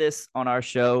Paul said this on our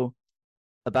show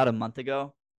about a month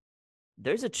ago.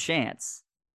 There's a chance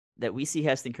that we see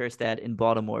Heston Kjerstad in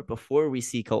Baltimore before we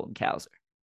see Colton Cowser.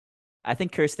 I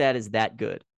think Kjerstad is that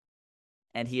good.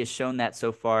 And he has shown that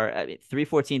so far. I mean,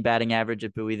 314 batting average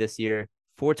at Bowie this year,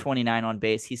 429 on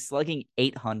base. He's slugging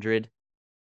 800.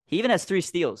 He even has 3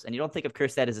 steals, and you don't think of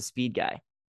Kjerstad as a speed guy.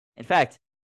 In fact,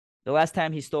 the last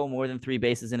time he stole more than 3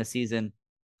 bases in a season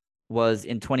was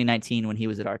in 2019 when he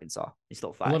was at Arkansas. He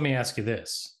stole 5. Let me ask you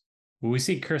this. Will we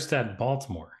see Kjerstad in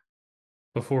Baltimore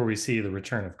before we see the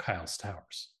return of Kyle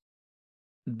Stowers?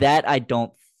 That I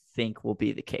don't think will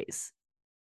be the case.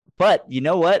 But you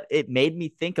know what? It made me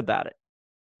think about it.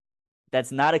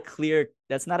 That's not a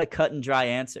cut and dry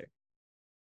answer.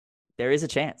 There is a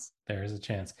chance. There is a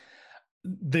chance.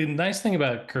 The nice thing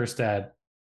about Kjerstad,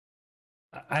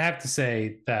 I have to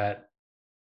say that,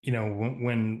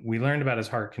 when we learned about his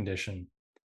heart condition,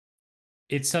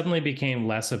 it suddenly became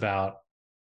less about,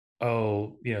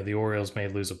 the Orioles may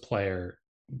lose a player.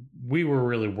 We were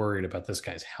really worried about this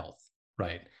guy's health,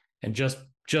 right? And just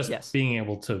Yes. being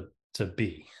able to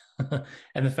be.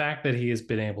 And the fact that he has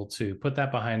been able to put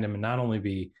that behind him and not only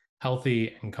be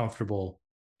healthy and comfortable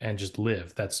and just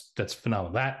live, that's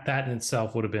phenomenal. That in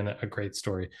itself would have been a great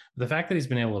story. The fact that he's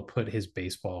been able to put his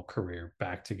baseball career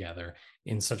back together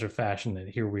in such a fashion that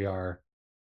here we are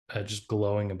just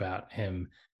glowing about him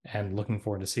and looking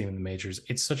forward to seeing him in the majors.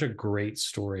 It's such a great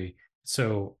story.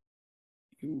 So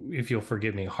if you'll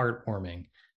forgive me, heartwarming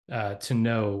to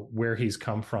know where he's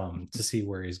come from, to see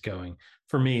where he's going.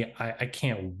 For me, I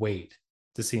can't wait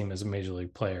to see him as a major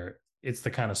league player. It's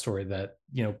the kind of story that,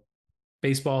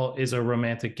 baseball is a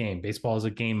romantic game. Baseball is a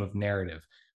game of narrative.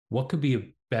 What could be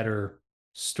a better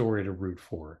story to root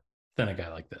for than a guy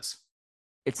like this?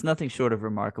 It's nothing short of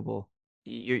remarkable.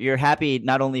 You're happy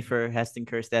not only for Heston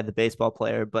Kjerstad, the baseball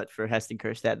player, but for Heston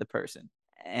Kjerstad, the person.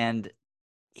 And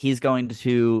he's going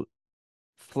to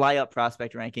fly up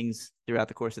prospect rankings throughout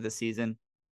the course of this season.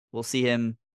 We'll see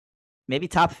him maybe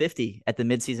top 50 at the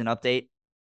midseason update.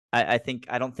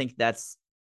 I don't think that's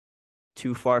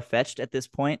too far fetched at this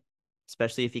point,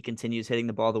 especially if he continues hitting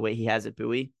the ball the way he has at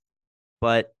Bowie.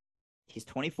 But he's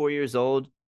 24 years old,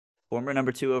 former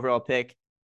number 2 overall pick.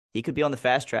 He could be on the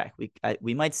fast track.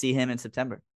 We might see him in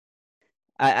September.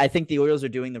 I think the Orioles are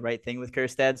doing the right thing with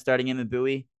Kjerstad, starting him in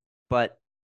Bowie, but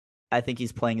I think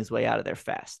he's playing his way out of there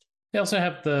fast. They also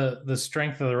have the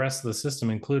strength of the rest of the system,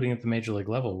 including at the major league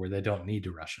level, where they don't need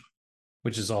to rush him,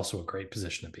 which is also a great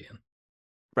position to be in.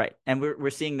 Right. And we're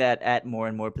seeing that at more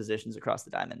and more positions across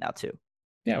the diamond now too.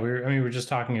 Yeah, we're just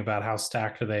talking about how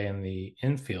stacked are they in the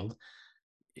infield.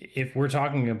 If we're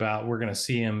talking about we're going to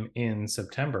see him in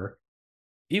September,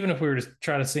 even if we were to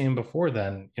try to see him before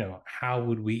then, how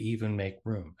would we even make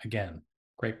room? Again,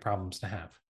 great problems to have.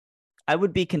 I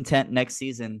would be content next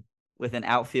season with an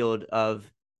outfield of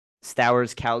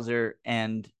Stowers, Cowser,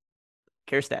 and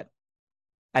Kjerstad.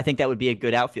 I think that would be a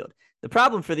good outfield. The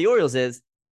problem for the Orioles is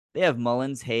they have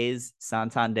Mullins, Hayes,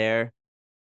 Santander,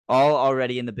 all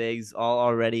already in the bigs, all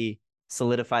already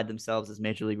solidified themselves as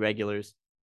major league regulars.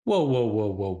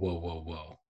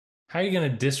 Whoa. How are you going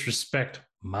to disrespect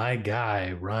my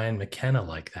guy, Ryan McKenna,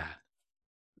 like that?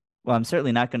 Well, I'm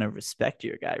certainly not going to respect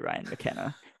your guy, Ryan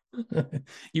McKenna.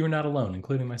 You were not alone,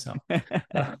 including myself.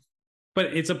 But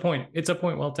it's a point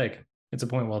well taken. It's a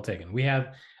point well taken. We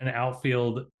have an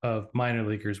outfield of minor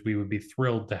leaguers we would be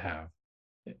thrilled to have.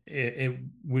 It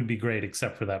would be great,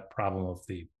 except for that problem of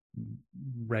the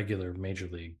regular major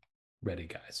league ready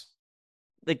guys.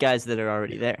 The guys that are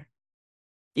already there.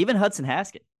 Even Hudson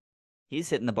Haskett. He's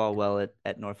hitting the ball well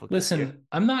at Norfolk. Listen,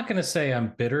 I'm not going to say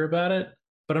I'm bitter about it,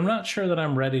 but I'm not sure that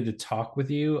I'm ready to talk with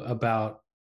you about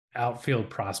outfield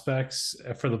prospects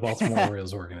for the Baltimore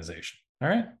Orioles organization. All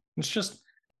right? It's just...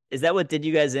 Is that what did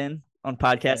you guys in on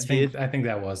podcast feed? I think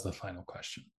that was the final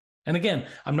question. And again,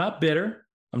 I'm not bitter.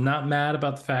 I'm not mad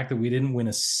about the fact that we didn't win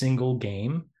a single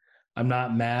game. I'm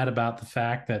not mad about the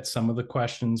fact that some of the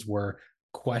questions were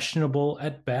questionable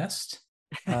at best.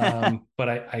 But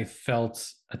I felt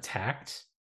attacked.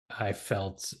 I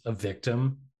felt a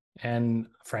victim. And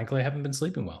frankly, I haven't been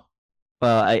sleeping well.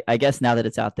 Well, I guess now that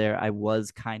it's out there, I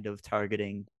was kind of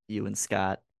targeting you and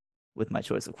Scott with my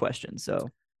choice of questions. So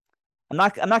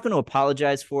I'm not going to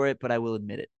apologize for it, but I will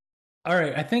admit it. All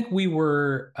right, I think we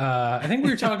were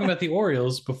talking about the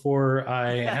Orioles before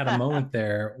I had a moment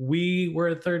there. We were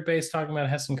at third base talking about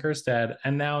Heston Kjerstad,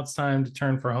 and now it's time to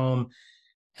turn for home.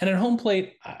 And at home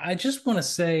plate, I just want to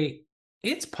say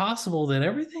it's possible that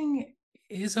everything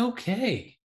is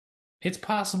okay. It's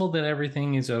possible that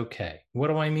everything is okay. What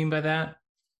do I mean by that?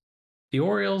 The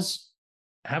Orioles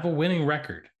have a winning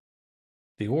record.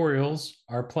 The Orioles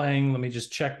are playing, let me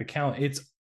just check the calendar. It's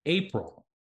April.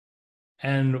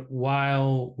 And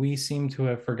while we seem to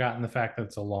have forgotten the fact that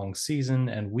it's a long season,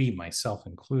 and we, myself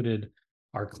included,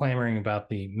 are clamoring about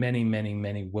the many, many,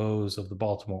 many woes of the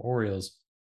Baltimore Orioles,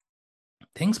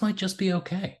 things might just be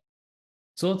okay.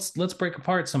 So let's break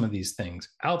apart some of these things.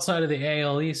 Outside of the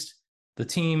AL East, the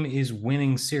team is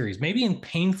winning series, maybe in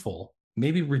painful,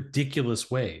 maybe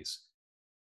ridiculous ways.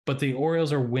 But the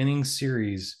Orioles are winning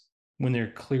series when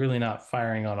they're clearly not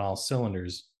firing on all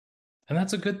cylinders. And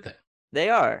that's a good thing. They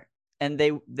are. And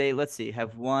they let's see,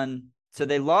 have won. So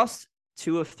they lost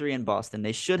 2 of 3 in Boston.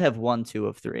 They should have won 2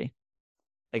 of 3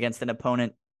 against an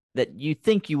opponent that you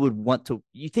think you would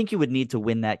need to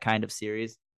win that kind of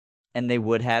series. And they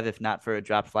would have if not for a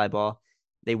dropped fly ball.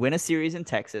 They win a series in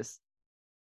Texas,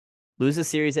 lose a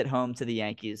series at home to the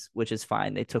Yankees, which is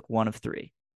fine. They took 1 of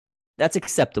 3. That's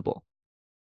acceptable.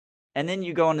 And then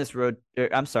you go on this road.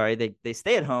 They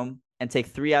stay at home and take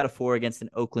 3 out of 4 against an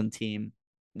Oakland team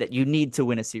that you need to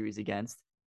win a series against.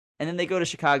 And then they go to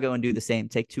Chicago and do the same,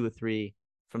 take 2 of 3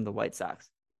 from the White Sox.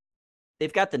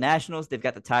 They've got the Nationals, they've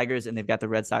got the Tigers, and they've got the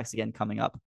Red Sox again coming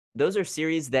up. Those are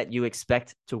series that you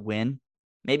expect to win.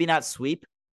 Maybe not sweep.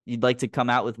 You'd like to come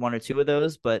out with 1 or 2 of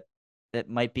those, but that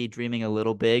might be dreaming a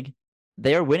little big.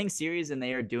 They are winning series, and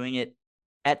they are doing it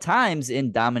at times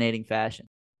in dominating fashion.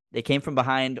 They came from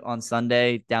behind on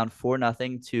Sunday, down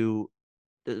 4-0 to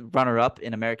the runner-up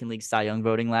in American League Cy Young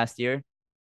voting last year.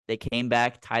 They came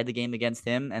back, tied the game against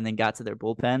him, and then got to their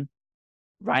bullpen.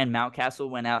 Ryan Mountcastle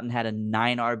went out and had a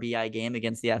 9 RBI game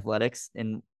against the Athletics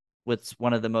in what's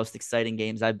one of the most exciting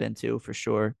games I've been to, for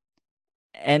sure.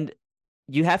 And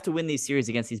you have to win these series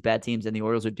against these bad teams, and the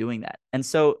Orioles are doing that. And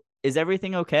so is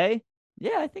everything okay?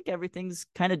 Yeah, I think everything's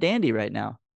kind of dandy right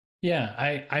now. Yeah,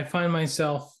 I find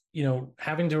myself,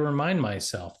 having to remind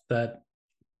myself that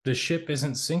the ship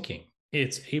isn't sinking.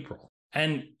 It's April.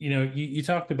 And, you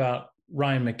talked about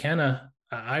Ryan McKenna.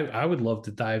 I would love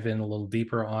to dive in a little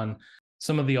deeper on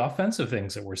some of the offensive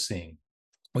things that we're seeing.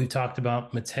 We've talked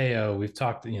about Mateo. We've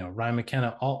talked, Ryan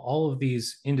McKenna, all of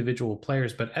these individual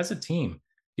players. But as a team,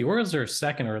 the Orioles are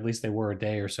second, or at least they were a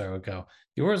day or so ago.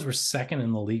 The Orioles were second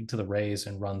in the league to the Rays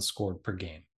in runs scored per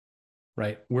game,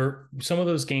 right? Where some of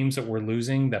those games that we're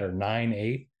losing that are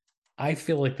 9-8, I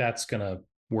feel like that's going to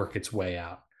work its way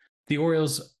out. The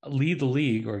Orioles lead the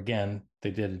league, or again,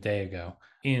 they did a day ago,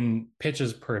 in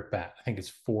pitches per at bat. I think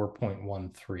it's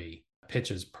 4.13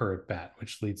 pitches per at bat,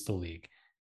 which leads the league.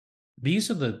 These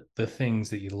are the things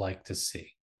that you like to see,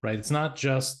 right? It's not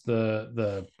just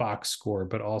the box score,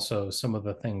 but also some of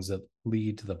the things that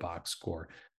lead to the box score.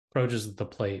 Approaches at the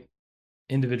plate,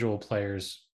 individual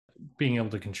players being able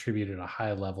to contribute at a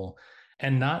high level,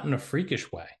 and not in a freakish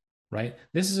way, right?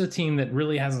 This is a team that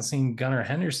really hasn't seen Gunnar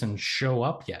Henderson show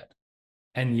up yet.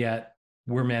 And yet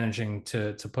we're managing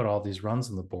to put all these runs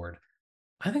on the board.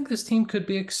 I think this team could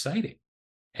be exciting.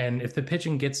 And if the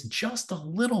pitching gets just a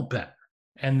little better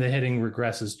and the hitting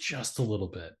regresses just a little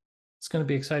bit, it's going to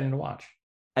be exciting to watch.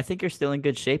 I think you're still in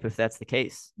good shape if that's the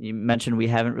case. You mentioned we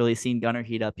haven't really seen Gunnar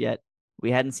heat up yet.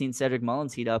 We hadn't seen Cedric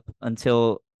Mullins heat up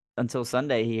until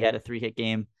Sunday. He had a 3-hit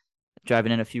game,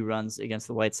 driving in a few runs against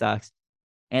the White Sox.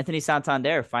 Anthony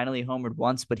Santander finally homered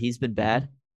once, but he's been bad.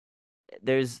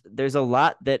 There's a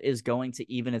lot that is going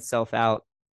to even itself out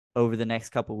over the next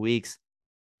couple of weeks.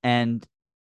 And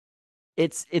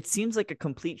it seems like a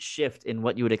complete shift in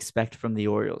what you would expect from the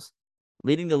Orioles.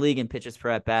 Leading the league in pitches per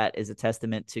at bat is a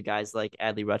testament to guys like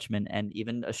Adley Rutschman and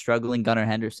even a struggling Gunnar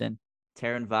Henderson,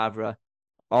 Terrin Vavra,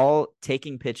 all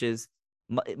taking pitches.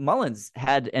 Mullins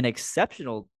had an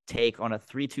exceptional take on a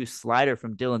 3-2 slider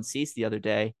from Dylan Cease the other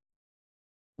day,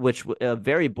 which a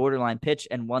very borderline pitch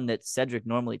and one that Cedric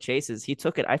normally chases. He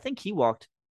took it. I think he walked.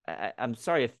 I'm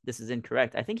sorry if this is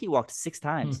incorrect. I think he walked 6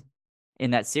 times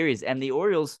in that series, and the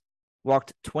Orioles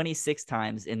walked 26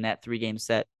 times in that 3-game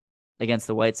set against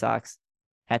the White Sox.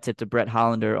 Hat tip to Brett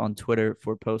Hollander on Twitter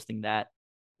for posting that.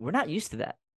 We're not used to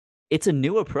that. It's a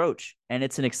new approach, and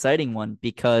it's an exciting one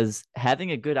because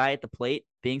having a good eye at the plate,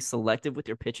 being selective with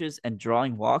your pitches, and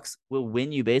drawing walks will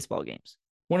win you baseball games.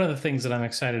 One of the things that I'm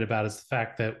excited about is the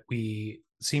fact that we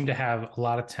seem to have a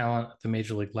lot of talent at the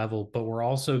major league level, but we're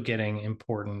also getting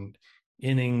important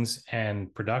innings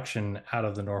and production out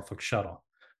of the Norfolk Shuttle.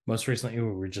 Most recently,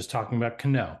 we were just talking about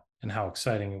Cano and how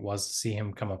exciting it was to see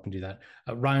him come up and do that.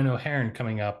 Ryan O'Hearn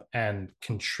coming up and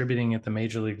contributing at the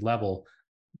major league level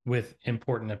with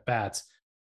important at-bats.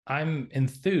 I'm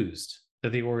enthused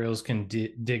that the Orioles can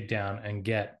dig down and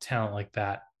get talent like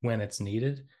that when it's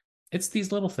needed. It's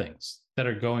these little things that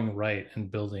are going right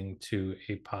and building to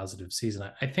a positive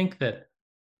season. I think that,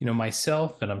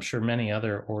 myself and I'm sure many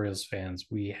other Orioles fans,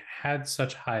 we had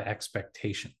such high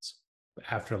expectations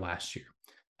after last year,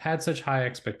 had such high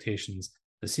expectations.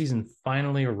 The season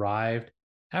finally arrived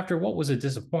after what was a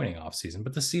disappointing offseason,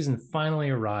 but the season finally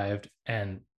arrived.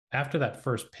 And after that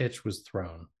first pitch was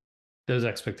thrown, those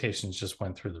expectations just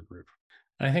went through the roof.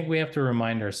 And I think we have to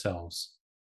remind ourselves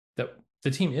that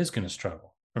the team is going to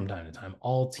struggle from time to time.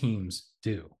 All teams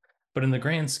do. But in the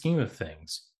grand scheme of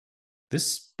things, this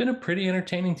has been a pretty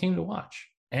entertaining team to watch.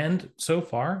 And so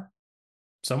far,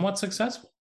 somewhat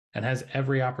successful, and has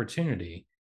every opportunity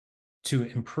to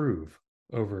improve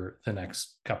over the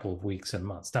next couple of weeks and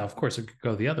months. Now, of course, it could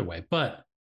go the other way, but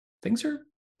things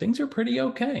are pretty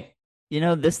okay.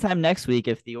 This time next week,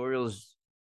 if the Orioles,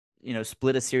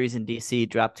 split a series in DC,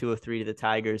 drop 2-3 to the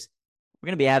Tigers, we're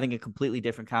going to be having a completely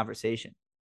different conversation.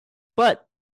 But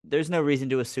there's no reason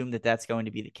to assume that that's going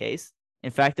to be the case.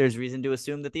 In fact, there's reason to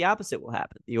assume that the opposite will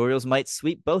happen. The Orioles might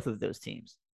sweep both of those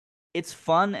teams. It's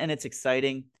fun and it's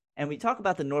exciting. And we talk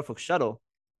about the Norfolk Shuttle,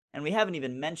 and we haven't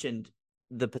even mentioned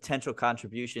the potential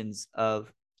contributions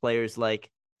of players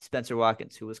like Spencer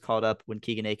Watkins, who was called up when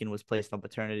Keegan Aiken was placed on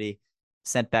paternity,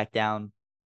 sent back down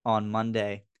on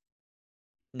Monday.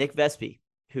 Nick Vespi,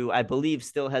 who I believe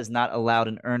still has not allowed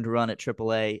an earned run at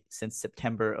AAA since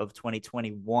September of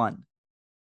 2021.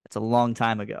 That's a long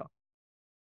time ago.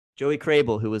 Joey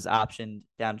Crable, who was optioned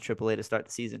down to AAA to start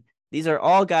the season. These are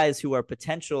all guys who are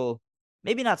potential,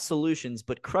 maybe not solutions,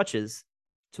 but crutches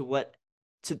to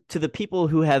the people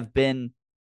who have been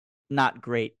not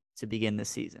great to begin this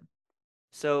season.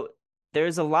 So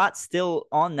there's a lot still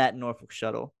on that Norfolk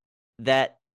Shuttle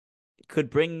that could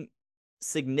bring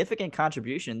significant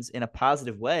contributions in a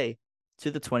positive way to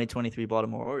the 2023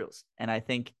 Baltimore Orioles. And I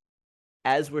think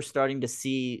as we're starting to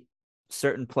see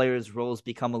certain players' roles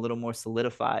become a little more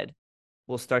solidified,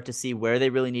 we'll start to see where they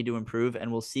really need to improve,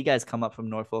 and we'll see guys come up from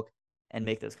Norfolk and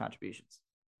make those contributions.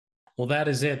 Well, that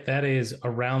is it. That is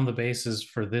around the bases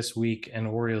for this week in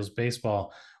Orioles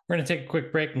baseball. We're going to take a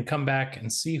quick break and come back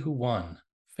and see who won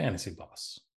Fantasy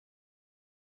Boss.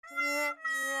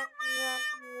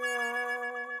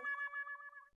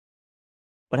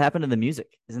 What happened to the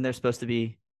music? Isn't there supposed to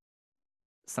be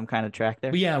some kind of track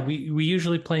there? Yeah, we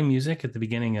usually play music at the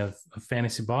beginning of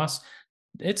Fantasy Boss.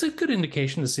 It's a good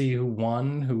indication to see who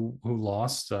won, who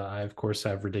lost. I, of course,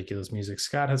 have ridiculous music.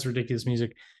 Scott has ridiculous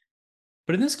music.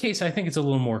 But in this case, I think it's a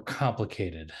little more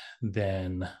complicated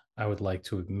than I would like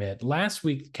to admit. Last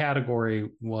week, the category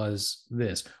was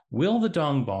this: will the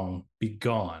Dong Bong be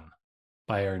gone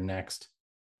by our next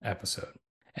episode?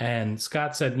 And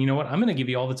Scott said, you know what? I'm going to give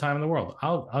you all the time in the world.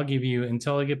 I'll give you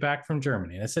until I get back from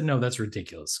Germany. And I said, no, that's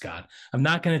ridiculous, Scott. I'm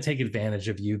not going to take advantage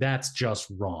of you. That's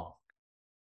just wrong.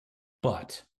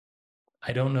 But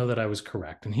I don't know that I was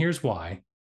correct. And here's why.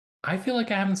 I feel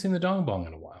like I haven't seen the Dong Bong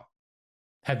in a while.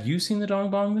 Have you seen the Dong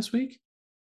Bong this week?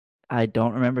 I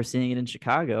don't remember seeing it in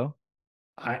Chicago.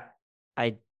 I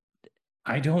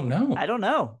don't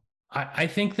know. I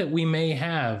think that we may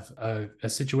have a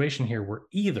situation here where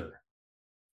either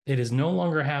it is no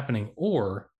longer happening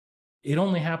or it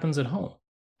only happens at home.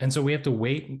 And so we have to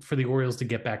wait for the Orioles to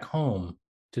get back home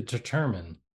to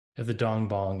determine if the Dong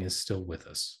Bong is still with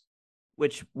us.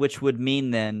 Which would mean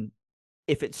then,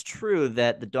 if it's true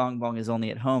that the Dong Bong is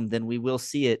only at home, then we will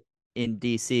see it in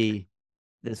DC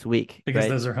this week. Because right?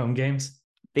 those are home games?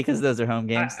 Because those are home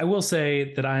games. I will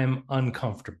say that I'm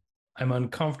uncomfortable. I'm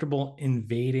uncomfortable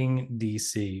invading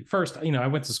DC. First, I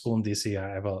went to school in DC. I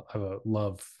have a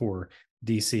love for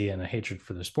DC and a hatred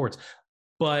for their sports.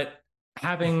 But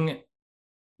having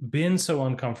been so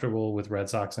uncomfortable with Red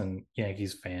Sox and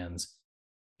Yankees fans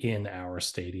in our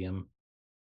stadium,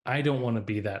 I don't want to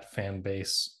be that fan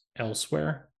base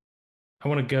elsewhere. I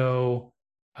want to go.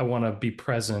 I want to be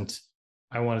present.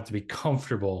 I want it to be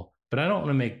comfortable, but I don't want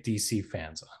to make DC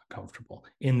fans uncomfortable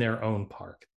in their own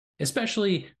park,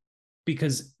 especially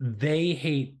because they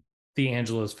hate the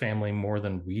Angelos family more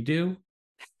than we do,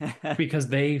 because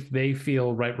they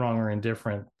feel right, wrong, or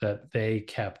indifferent that they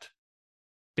kept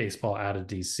baseball out of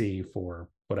DC for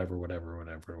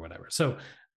whatever. So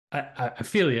I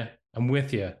feel you. I'm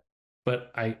with you.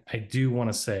 But I do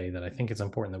want to say that I think it's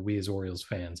important that we as Orioles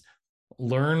fans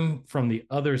learn from the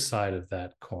other side of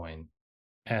that coin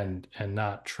and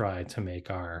not try to make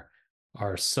our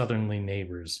our southerly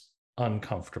neighbors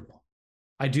uncomfortable.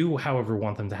 I do, however,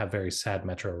 want them to have very sad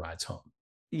metro rides home.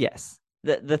 Yes.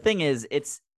 The thing is,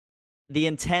 the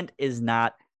intent is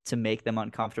not to make them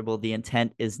uncomfortable. The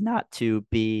intent is not to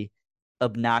be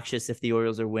obnoxious if the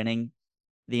Orioles are winning.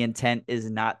 The intent is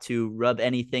not to rub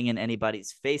anything in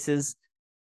anybody's faces.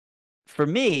 For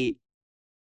me,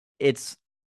 it's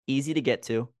easy to get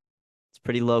to. It's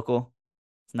pretty local.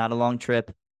 It's not a long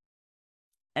trip.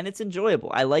 And it's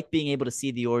enjoyable. I like being able to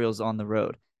see the Orioles on the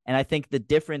road. And I think the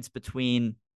difference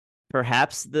between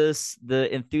perhaps the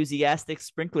enthusiastic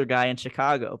sprinkler guy in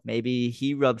Chicago, maybe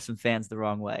he rubbed some fans the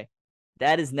wrong way.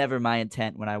 That is never my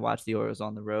intent when I watch the Orioles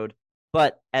on the road.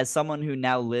 But as someone who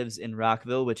now lives in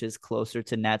Rockville, which is closer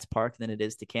to Nats Park than it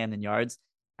is to Camden Yards,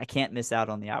 I can't miss out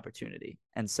on the opportunity.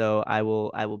 And so I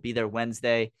will be there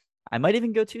Wednesday. I might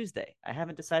even go Tuesday. I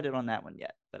haven't decided on that one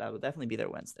yet, but I will definitely be there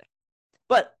Wednesday.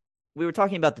 But we were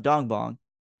talking about the Dong Bong.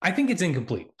 I think it's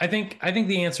incomplete. I think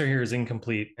the answer here is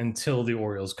incomplete until the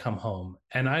Orioles come home.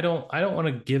 And I don't want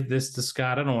to give this to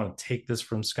Scott. I don't want to take this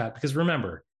from Scott because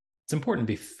remember, it's important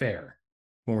to be fair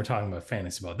when we're talking about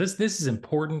fantasy ball. This is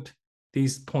important.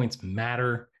 These points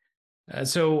matter.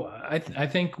 So I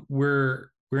think we're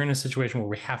in a situation where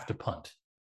we have to punt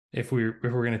if we're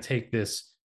going to take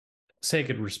this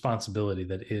sacred responsibility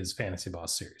that is fantasy ball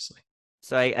seriously.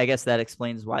 So I guess that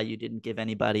explains why you didn't give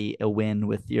anybody a win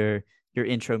with your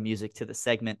intro music to the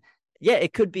segment. Yeah,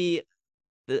 it could be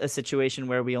a situation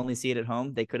where we only see it at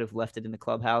home. They could have left it in the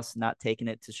clubhouse, not taken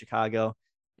it to Chicago.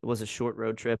 It was a short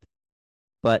road trip.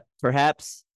 But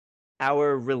perhaps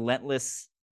our relentless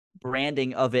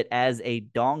branding of it as a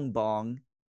dong bong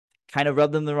kind of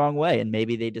rubbed them the wrong way. And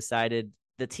maybe they decided,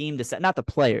 the team decided, not the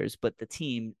players, but the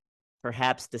team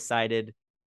perhaps decided,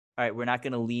 all right, we're not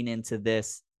going to lean into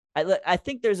this. I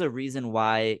think there's a reason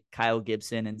why Kyle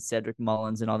Gibson and Cedric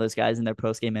Mullins and all those guys in their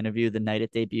postgame interview the night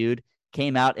it debuted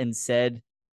came out and said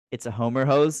it's a homer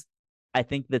hose. I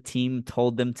think the team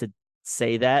told them to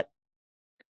say that.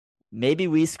 Maybe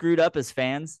we screwed up as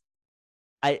fans.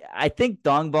 I think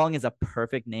Dong Bong is a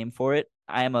perfect name for it.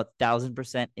 I am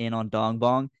 1,000% in on Dong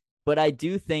Bong, but I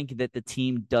do think that the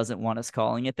team doesn't want us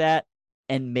calling it that,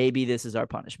 and maybe this is our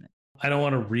punishment. I don't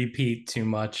want to repeat too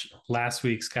much. Last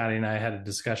week, Scotty and I had a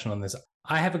discussion on this.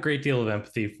 I have a great deal of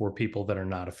empathy for people that are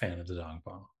not a fan of the Dong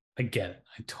Bong. I get it.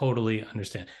 I totally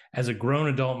understand. As a grown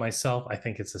adult myself, I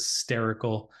think it's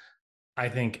hysterical. I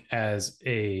think as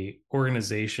a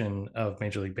organization of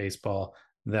Major League Baseball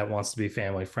that wants to be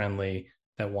family friendly,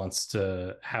 that wants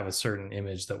to have a certain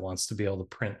image, that wants to be able to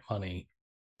print money,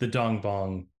 the Dong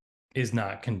Bong is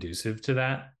not conducive to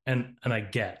that. And I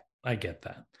get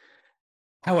that.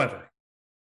 However,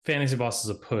 Fantasy Boss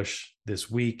is a push this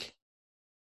week.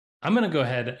 I'm going to go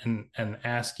ahead and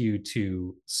ask you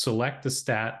to select a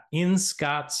stat in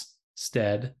Scott's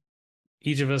stead.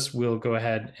 Each of us will go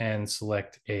ahead and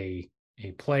select a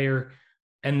player.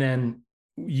 And then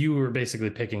you are basically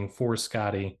picking for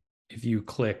Scotty. If you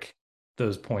click,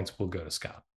 those points will go to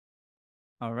Scott.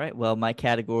 All right. Well, my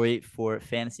category for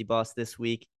Fantasy Boss this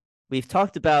week, we've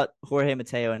talked about Jorge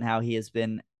Mateo and how he has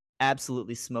been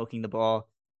absolutely smoking the ball,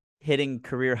 hitting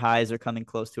career highs or coming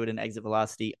close to it in exit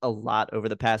velocity a lot over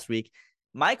the past week.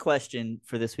 My question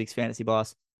for this week's Fantasy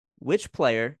Boss, which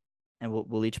player, and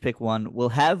we'll each pick one, will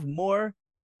have more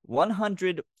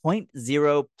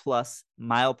 100.0 plus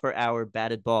mile per hour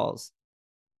batted balls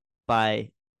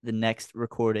by the next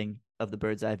recording of the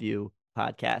Bird's Eye View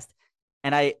podcast?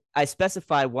 And I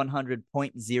specify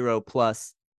 100.0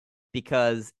 plus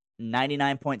because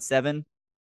 99.7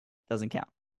 doesn't count.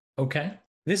 Okay.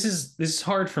 This is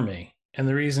hard for me. And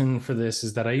the reason for this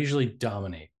is that I usually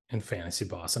dominate in Fantasy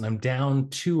Boss and I'm down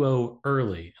 2-0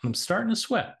 early and I'm starting to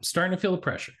sweat. I'm starting to feel the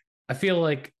pressure. I feel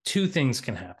like two things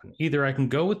can happen. Either I can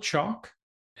go with chalk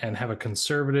and have a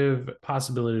conservative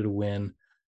possibility to win,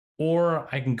 or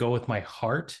I can go with my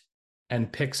heart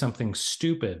and pick something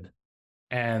stupid.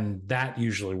 And that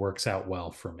usually works out well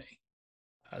for me.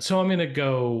 So I'm going to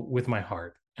go with my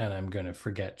heart and I'm going to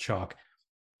forget chalk.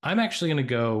 I'm actually going to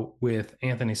go with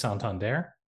Anthony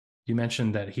Santander. You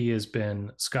mentioned that he has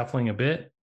been scuffling a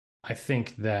bit. I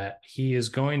think that he is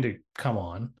going to come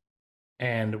on,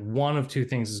 and one of two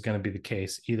things is going to be the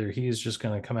case. Either he is just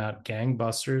going to come out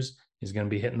gangbusters, he's going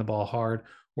to be hitting the ball hard,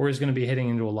 or he's going to be hitting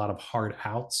into a lot of hard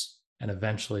outs, and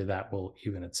eventually that will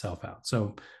even itself out.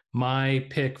 So my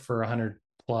pick for 100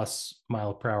 plus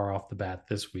mile per hour off the bat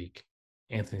this week,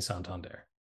 Anthony Santander.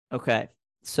 Okay.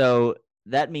 So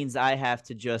that means I have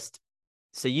to just,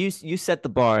 so you set the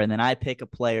bar and then I pick a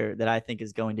player that I think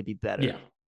is going to be better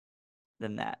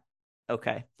than that.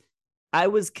 Okay. I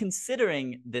was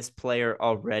considering this player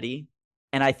already,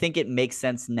 And I think it makes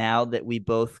sense now that we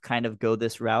both kind of go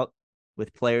this route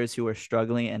with players who are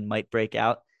struggling and might break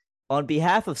out. On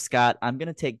behalf of Scott, I'm going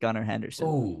to take Gunnar Henderson.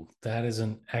 Oh, that is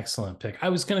an excellent pick. I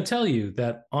was going to tell you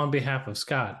that on behalf of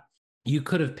Scott, you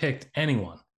could have picked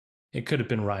anyone. It could have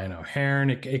been Ryan O'Hearn.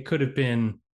 It could have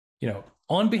been,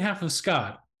 on behalf of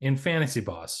Scott in Fantasy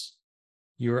Boss,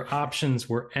 your options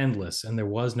were endless and there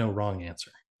was no wrong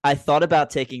answer. I thought about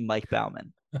taking Mike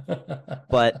Bauman,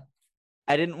 but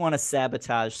I didn't want to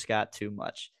sabotage Scott too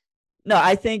much. No,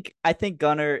 I think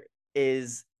Gunnar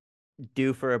is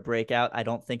due for a breakout. I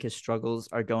don't think his struggles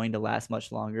are going to last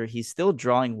much longer. He's still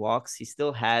drawing walks. He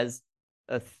still has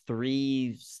a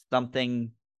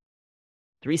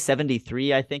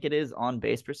 373, I think it is, on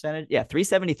base percentage. Yeah,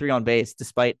 373 on base,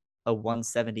 despite a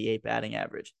 178 batting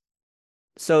average.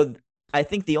 So I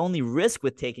think the only risk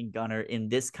with taking Gunnar in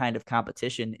this kind of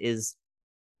competition is,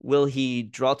 will he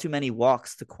draw too many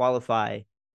walks to qualify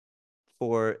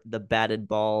for the batted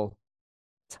ball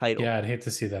title? Yeah, I'd hate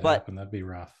to see that happen. That'd be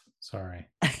rough. Sorry.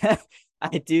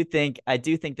 I do think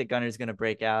that Gunnar is going to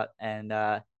break out and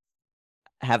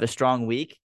have a strong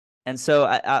week. And so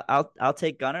I'll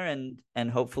take Gunnar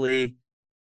and hopefully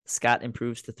Scott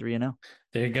improves to 3-0.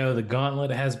 There you go. The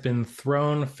gauntlet has been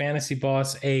thrown. Fantasy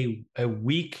Boss, a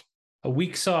weak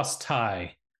sauce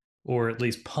tie, or at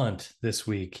least punt this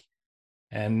week.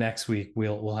 And next week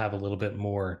we'll have a little bit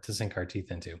more to sink our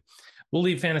teeth into. We'll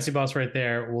leave Fantasy Boss right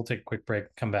there. We'll take a quick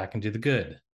break, come back and do the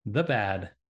good, the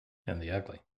bad, and the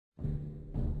ugly.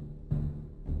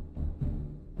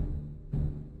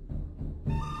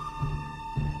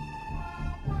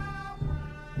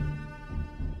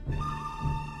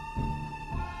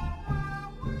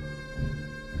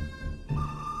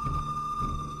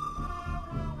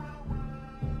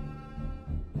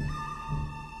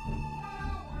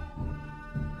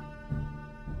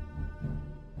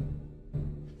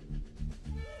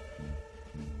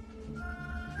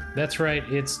 That's right.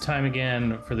 It's time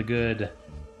again for the good,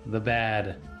 the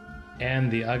bad, and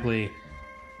the ugly.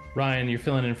 Ryan, you're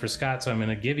filling in for Scott, so I'm going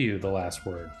to give you the last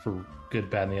word for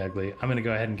good, bad, and the ugly. I'm going to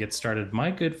go ahead and get started.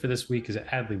 My good for this week is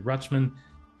Adley Rutschman.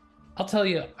 I'll tell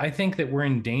you, I think that we're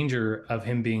in danger of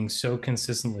him being so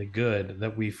consistently good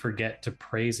that we forget to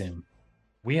praise him.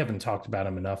 We haven't talked about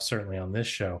him enough, certainly on this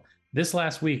show. This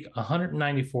last week,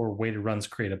 194 weighted runs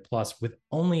created plus with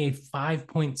only a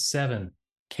 5.7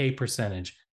 K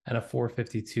percentage and a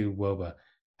 452 WOBA.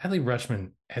 Adley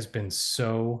Rutschman has been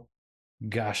so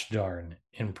gosh darn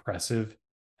impressive,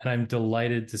 and I'm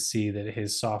delighted to see that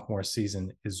his sophomore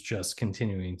season is just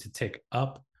continuing to tick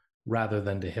up rather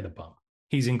than to hit a bump.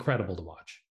 He's incredible to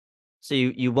watch. So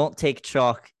you won't take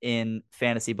chalk in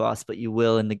Fantasy Boss, but you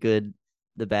will in the good,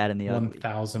 the bad, and the ugly.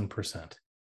 1,000%.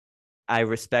 I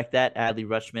respect that. Adley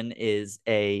Rutschman is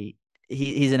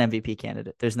he's an MVP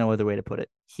candidate. There's no other way to put it.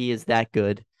 He is that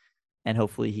good. And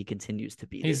hopefully he continues to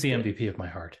be. He's the good. MVP of my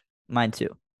heart. Mine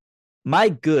too. My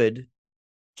good,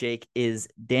 Jake, is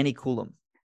Danny Coulomb.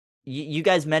 You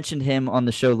guys mentioned him on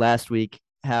the show last week,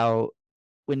 how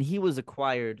when he was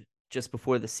acquired just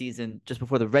before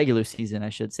the regular season, I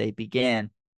should say,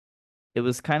 began, it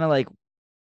was kind of like,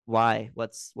 why?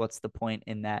 What's the point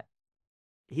in that?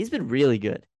 He's been really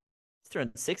good. He's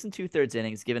thrown 6 2/3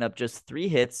 innings, given up just 3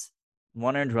 hits,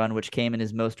 1 earned run, which came in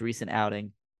his most recent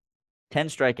outing. 10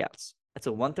 strikeouts. That's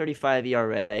a 1.35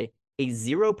 ERA, a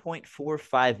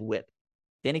 0.45 WHIP.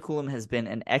 Danny Coulomb has been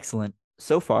an excellent,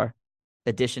 so far,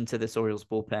 addition to this Orioles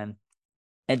bullpen.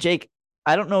 And Jake,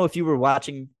 I don't know if you were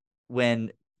watching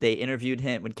when they interviewed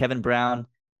him, when Kevin Brown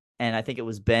and I think it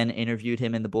was Ben interviewed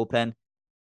him in the bullpen.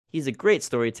 He's a great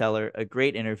storyteller, a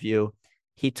great interview.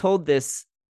 He told this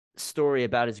story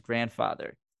about his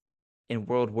grandfather in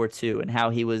World War II and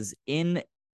how he was in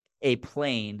a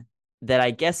plane that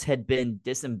I guess had been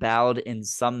disemboweled in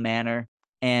some manner,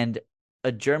 and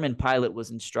a German pilot was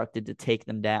instructed to take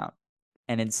them down.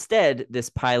 And instead,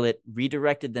 this pilot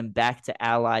redirected them back to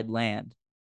Allied land,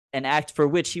 an act for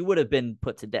which he would have been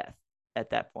put to death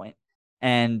at that point.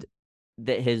 And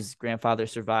that his grandfather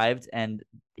survived, and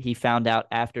he found out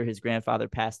after his grandfather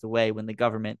passed away when the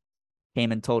government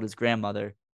came and told his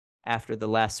grandmother after the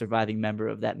last surviving member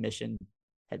of that mission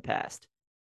had passed.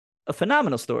 A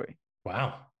phenomenal story.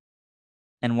 Wow.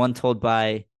 And one told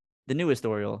by the newest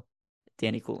Oriole,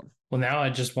 Danny Coulomb. Well, now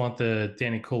I just want the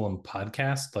Danny Coulomb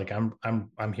podcast. Like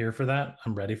I'm here for that.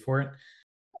 I'm ready for it.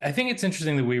 I think it's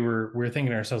interesting that we were thinking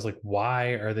to ourselves, like, why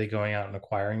are they going out and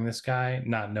acquiring this guy,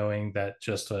 not knowing that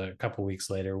just a couple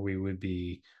weeks later we would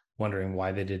be wondering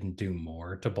why they didn't do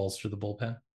more to bolster the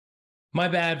bullpen. My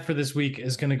bad for this week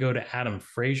is going to go to Adam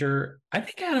Frazier. I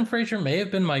think Adam Frazier may have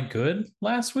been my good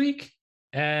last week.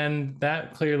 And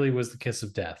that clearly was the kiss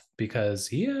of death because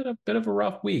he had a bit of a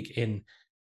rough week. In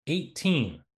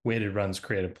 18 weighted runs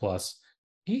created plus,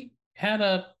 he had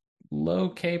a low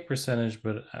K percentage,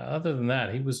 but other than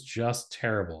that, he was just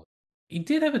terrible. He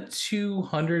did have a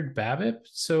 200 BABIP,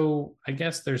 so I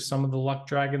guess there's some of the luck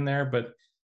dragon there, but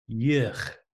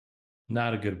yuck,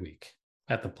 not a good week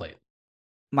at the plate.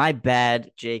 My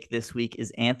bad, Jake, this week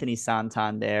is Anthony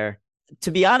Santander.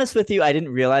 To be honest with you, I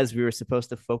didn't realize we were supposed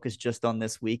to focus just on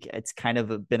this week. It's kind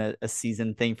of been a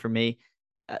season thing for me.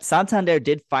 Santander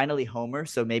did finally homer,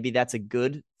 so maybe that's a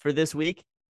good for this week.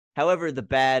 However, the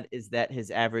bad is that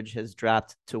his average has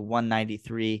dropped to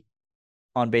 193.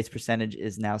 On base percentage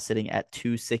is now sitting at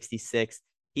 266.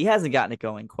 He hasn't gotten it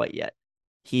going quite yet.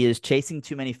 He is chasing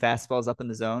too many fastballs up in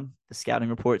the zone. The scouting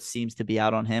report seems to be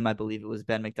out on him. I believe it was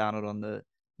Ben McDonald on the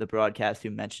broadcast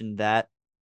who mentioned that.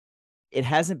 It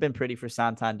hasn't been pretty for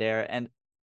Santander. And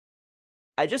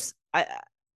I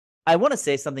want to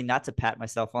say something, not to pat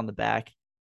myself on the back.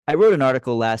 I wrote an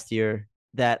article last year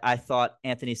that I thought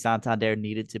Anthony Santander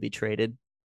needed to be traded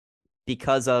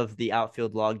because of the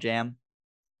outfield logjam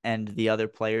and the other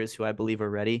players who I believe are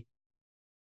ready.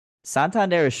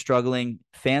 Santander is struggling.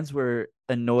 Fans were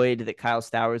annoyed that Kyle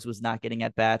Stowers was not getting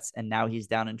at bats, and now he's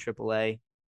down in AAA.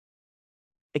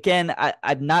 Again,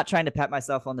 I'm not trying to pat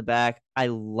myself on the back. I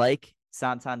like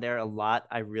Santander a lot.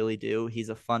 I really do. He's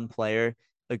a fun player,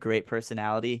 a great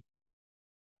personality.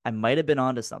 I might have been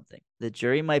onto something. The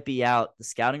jury might be out. The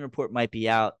scouting report might be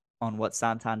out on what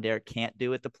Santander can't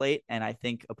do at the plate, and I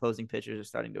think opposing pitchers are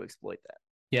starting to exploit that.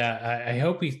 Yeah, I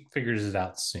hope he figures it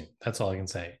out soon. That's all I can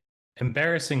say.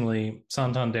 Embarrassingly,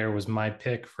 Santander was my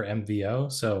pick for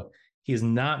MVO, so he's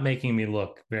not making me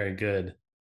look very good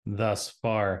thus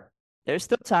far. There's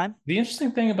still time. The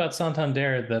interesting thing about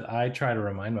Santander that I try to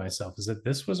remind myself is that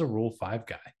this was a Rule 5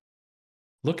 guy.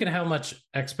 Look at how much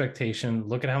expectation,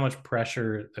 look at how much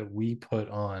pressure that we put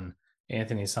on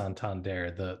Anthony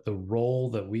Santander, the role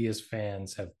that we as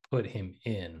fans have put him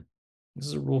in. This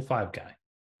is a Rule 5 guy.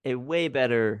 A way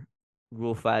better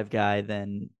Rule 5 guy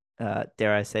than,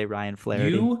 dare I say, Ryan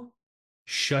Flaherty. You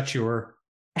shut your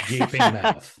gaping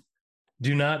mouth.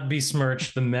 Do not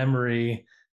besmirch the memory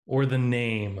or the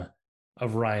name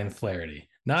of Ryan Flaherty.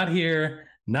 Not here,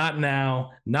 not now,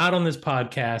 not on this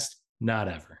podcast, not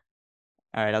ever.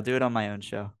 All right, I'll do it on my own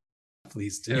show.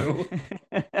 Please do.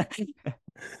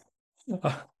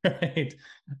 All right.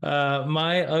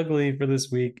 My ugly for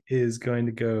this week is going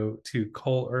to go to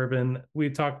Cole Irvin. We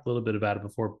talked a little bit about it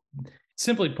before.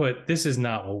 Simply put, this is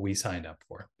not what we signed up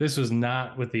for. This was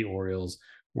not what the Orioles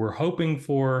were hoping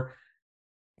for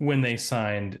when they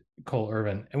signed Cole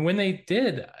Irvin. And when they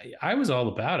did, I was all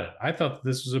about it. I thought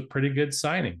this was a pretty good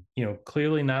signing. You know,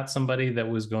 clearly not somebody that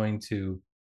was going to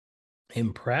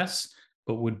impress,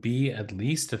 but would be at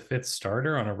least a fifth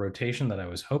starter on a rotation that I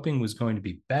was hoping was going to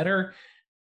be better,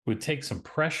 would take some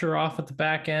pressure off at the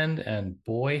back end, and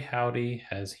boy, howdy,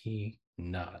 has he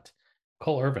not.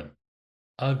 Cole Irvin,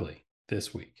 ugly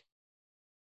this week.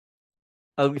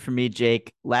 Ugly for me,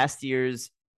 Jake. Last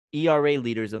year's ERA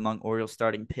leaders among Orioles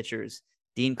starting pitchers,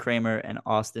 Dean Kramer and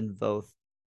Austin Voth,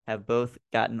 have both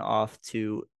gotten off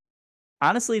to,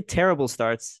 honestly, terrible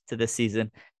starts to this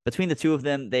season. Between the two of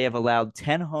them, they have allowed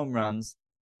 10 home runs.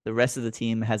 The rest of the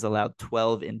team has allowed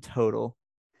 12 in total.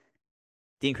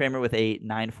 Dean Kramer with a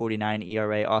 9.49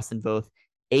 ERA, Austin Voth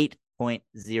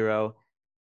 8.0.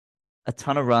 A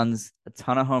ton of runs, a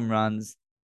ton of home runs.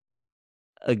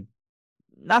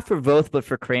 Not for Voth, but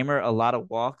for Kramer, a lot of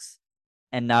walks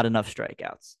and not enough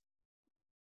strikeouts.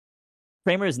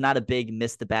 Kramer is not a big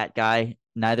miss the bat guy.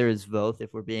 Neither is Voth,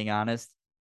 if we're being honest.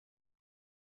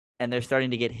 And they're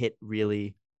starting to get hit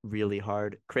really, really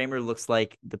hard. Kramer looks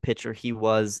like the pitcher he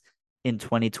was in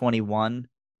 2021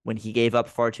 when he gave up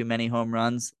far too many home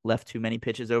runs, left too many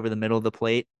pitches over the middle of the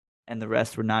plate, and the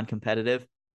rest were non-competitive.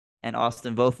 And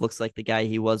Austin Voth looks like the guy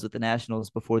he was with the Nationals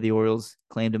before the Orioles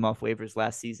claimed him off waivers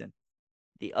last season.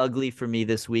 The ugly for me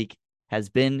this week has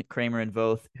been Kramer and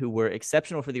Voth, who were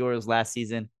exceptional for the Orioles last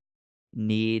season,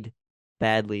 need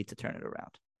badly to turn it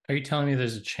around. Are you telling me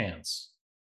there's a chance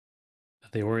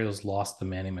that the Orioles lost the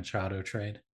Manny Machado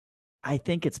trade? I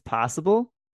think it's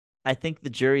possible. I think the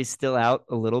jury's still out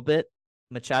a little bit.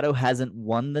 Machado hasn't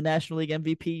won the National League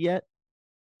MVP yet,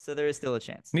 so there is still a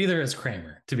chance. Neither has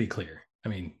Kramer, to be clear. I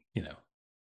mean, you know.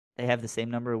 They have the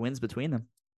same number of wins between them.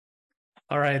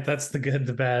 All right, that's the good,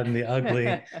 the bad, and the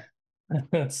ugly.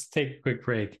 Let's take a quick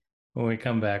break. When we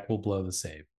come back, we'll blow the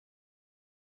save.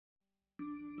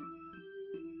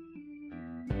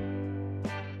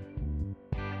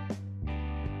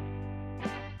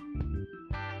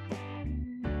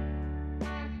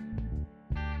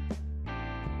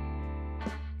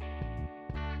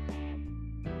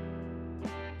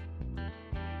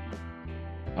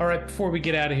 All right, before we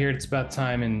get out of here, it's about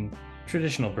time in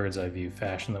traditional bird's eye view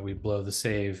fashion that we blow the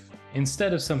save.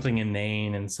 Instead of something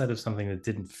inane, instead of something that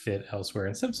didn't fit elsewhere,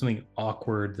 instead of something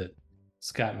awkward that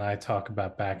Scott and I talk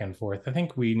about back and forth, I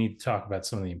think we need to talk about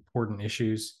some of the important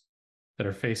issues that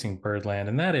are facing Birdland.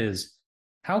 And that is,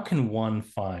 how can one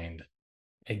find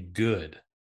a good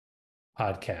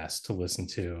podcast to listen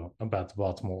to about the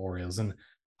Baltimore Orioles? And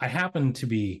I happen to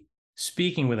be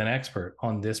speaking with an expert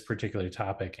on this particular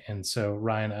topic. And so,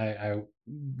 Ryan, I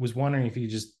was wondering if you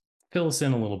could just fill us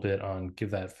in a little bit on Give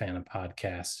That Fan a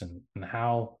Podcast and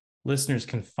how listeners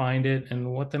can find it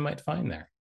and what they might find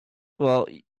there. Well,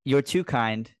 you're too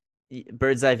kind.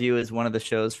 Bird's Eye View is one of the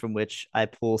shows from which I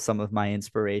pull some of my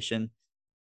inspiration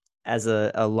as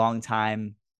a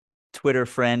longtime Twitter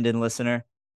friend and listener.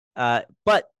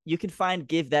 But you can find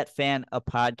Give That Fan a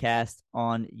Podcast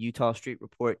on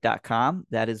UtahStreetReport.com.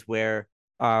 That is where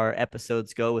our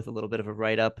episodes go with a little bit of a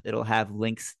write-up. It'll have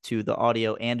links to the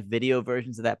audio and video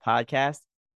versions of that podcast.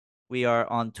 We are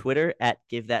on Twitter at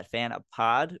Give That Fan a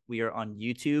Pod. We are on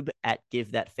YouTube at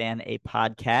Give That Fan a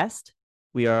Podcast.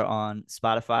 We are on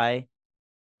Spotify,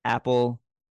 Apple,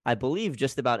 I believe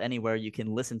just about anywhere you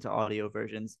can listen to audio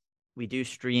versions. We do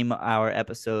stream our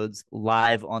episodes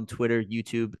live on Twitter,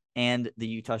 YouTube, and the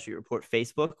Utah Street Report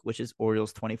Facebook, which is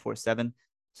Orioles 24/7.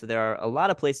 So there are a lot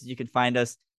of places you can find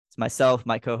us. It's myself,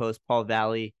 my co-host Paul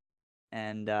Valley,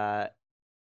 and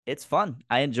it's fun.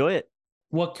 I enjoy it.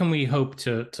 What can we hope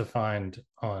to find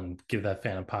on Give That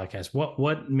Fan a Podcast?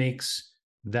 What makes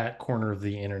that corner of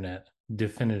the internet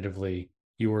definitively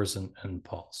yours and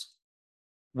Paul's?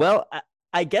 Well,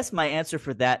 I guess my answer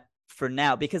for that for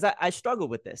now, because I struggle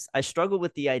with this. I struggle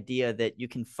with the idea that you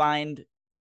can find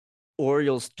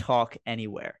Orioles talk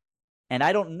anywhere. And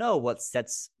I don't know what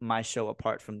sets my show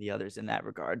apart from the others in that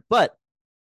regard. But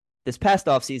this past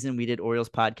offseason, we did Orioles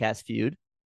Podcast Feud.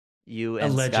 You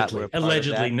and Scott were a part of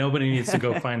that. Nobody needs to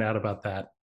go find out about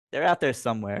that. They're out there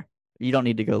somewhere. You don't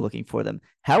need to go looking for them.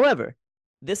 However,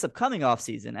 this upcoming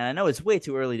offseason, and I know it's way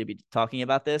too early to be talking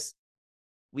about this,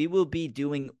 we will be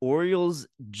doing Orioles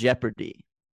Jeopardy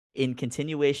in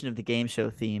continuation of the game show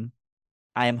theme.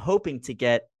 I am hoping to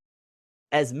get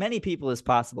as many people as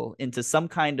possible into some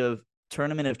kind of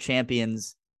Tournament of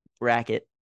Champions bracket,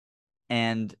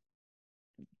 and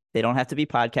they don't have to be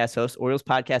podcast hosts. Orioles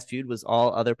Podcast Feud was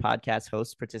all other podcast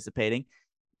hosts participating.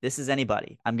 This is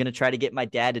anybody. I'm going to try to get my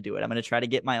dad to do it. I'm going to try to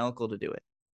get my uncle to do it.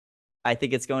 I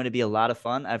think it's going to be a lot of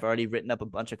fun. I've already written up a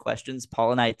bunch of questions.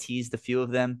 Paul and I teased a few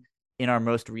of them in our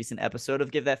most recent episode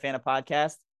of Give That Fan a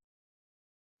Podcast.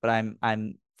 But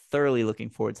I'm thoroughly looking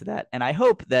forward to that. And I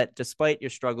hope that despite your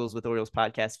struggles with Orioles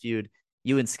Podcast Feud,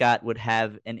 you and Scott would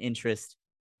have an interest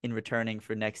in returning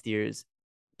for next year's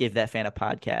Give That Fan a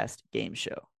Podcast game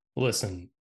show.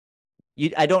 Listen,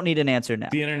 I don't need an answer now.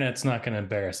 The internet's not going to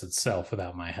embarrass itself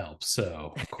without my help.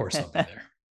 So, of course, I'll be there.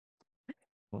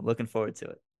 Well, looking forward to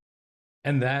it.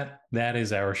 And that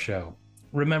is our show.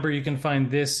 Remember, you can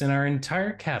find this and our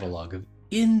entire catalog of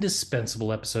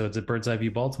indispensable episodes at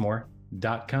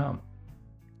birdseyeviewbaltimore.com.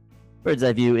 Bird's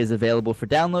Eye View is available for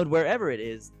download wherever it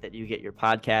is that you get your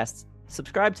podcasts.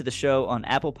 Subscribe to the show on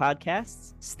Apple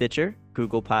Podcasts, Stitcher,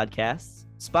 Google Podcasts,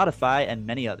 Spotify, and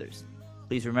many others.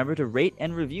 Please remember to rate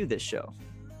and review this show.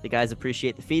 The guys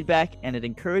appreciate the feedback, and it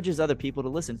encourages other people to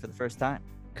listen for the first time.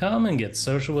 Come and get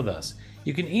social with us.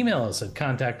 You can email us at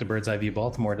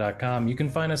contact@birdseyeviewbaltimore.com. You can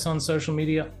find us on social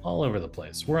media all over the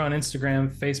place. We're on Instagram,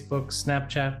 Facebook,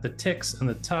 Snapchat, the Ticks, and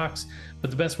the Talks. But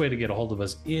the best way to get a hold of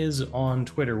us is on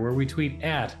Twitter, where we tweet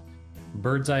at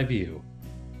BirdsEyeView,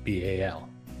 BAL.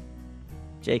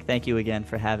 Jake, thank you again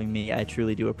for having me. I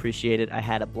truly do appreciate it. I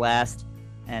had a blast.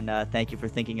 And thank you for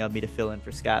thinking of me to fill in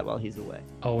for Scott while he's away.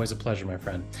 Always a pleasure, my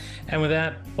friend. And with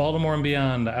that, Baltimore and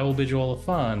beyond, I will bid you all a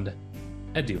fond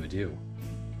adieu, adieu.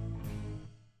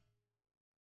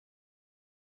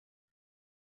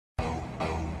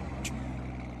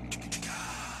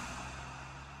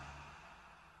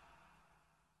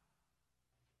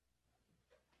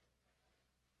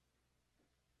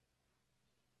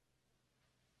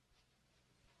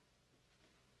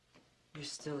 You're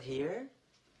still here?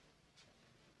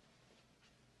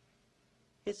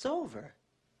 It's over.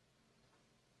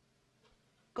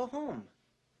 Go home.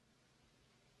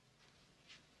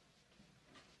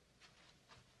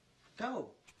 Go.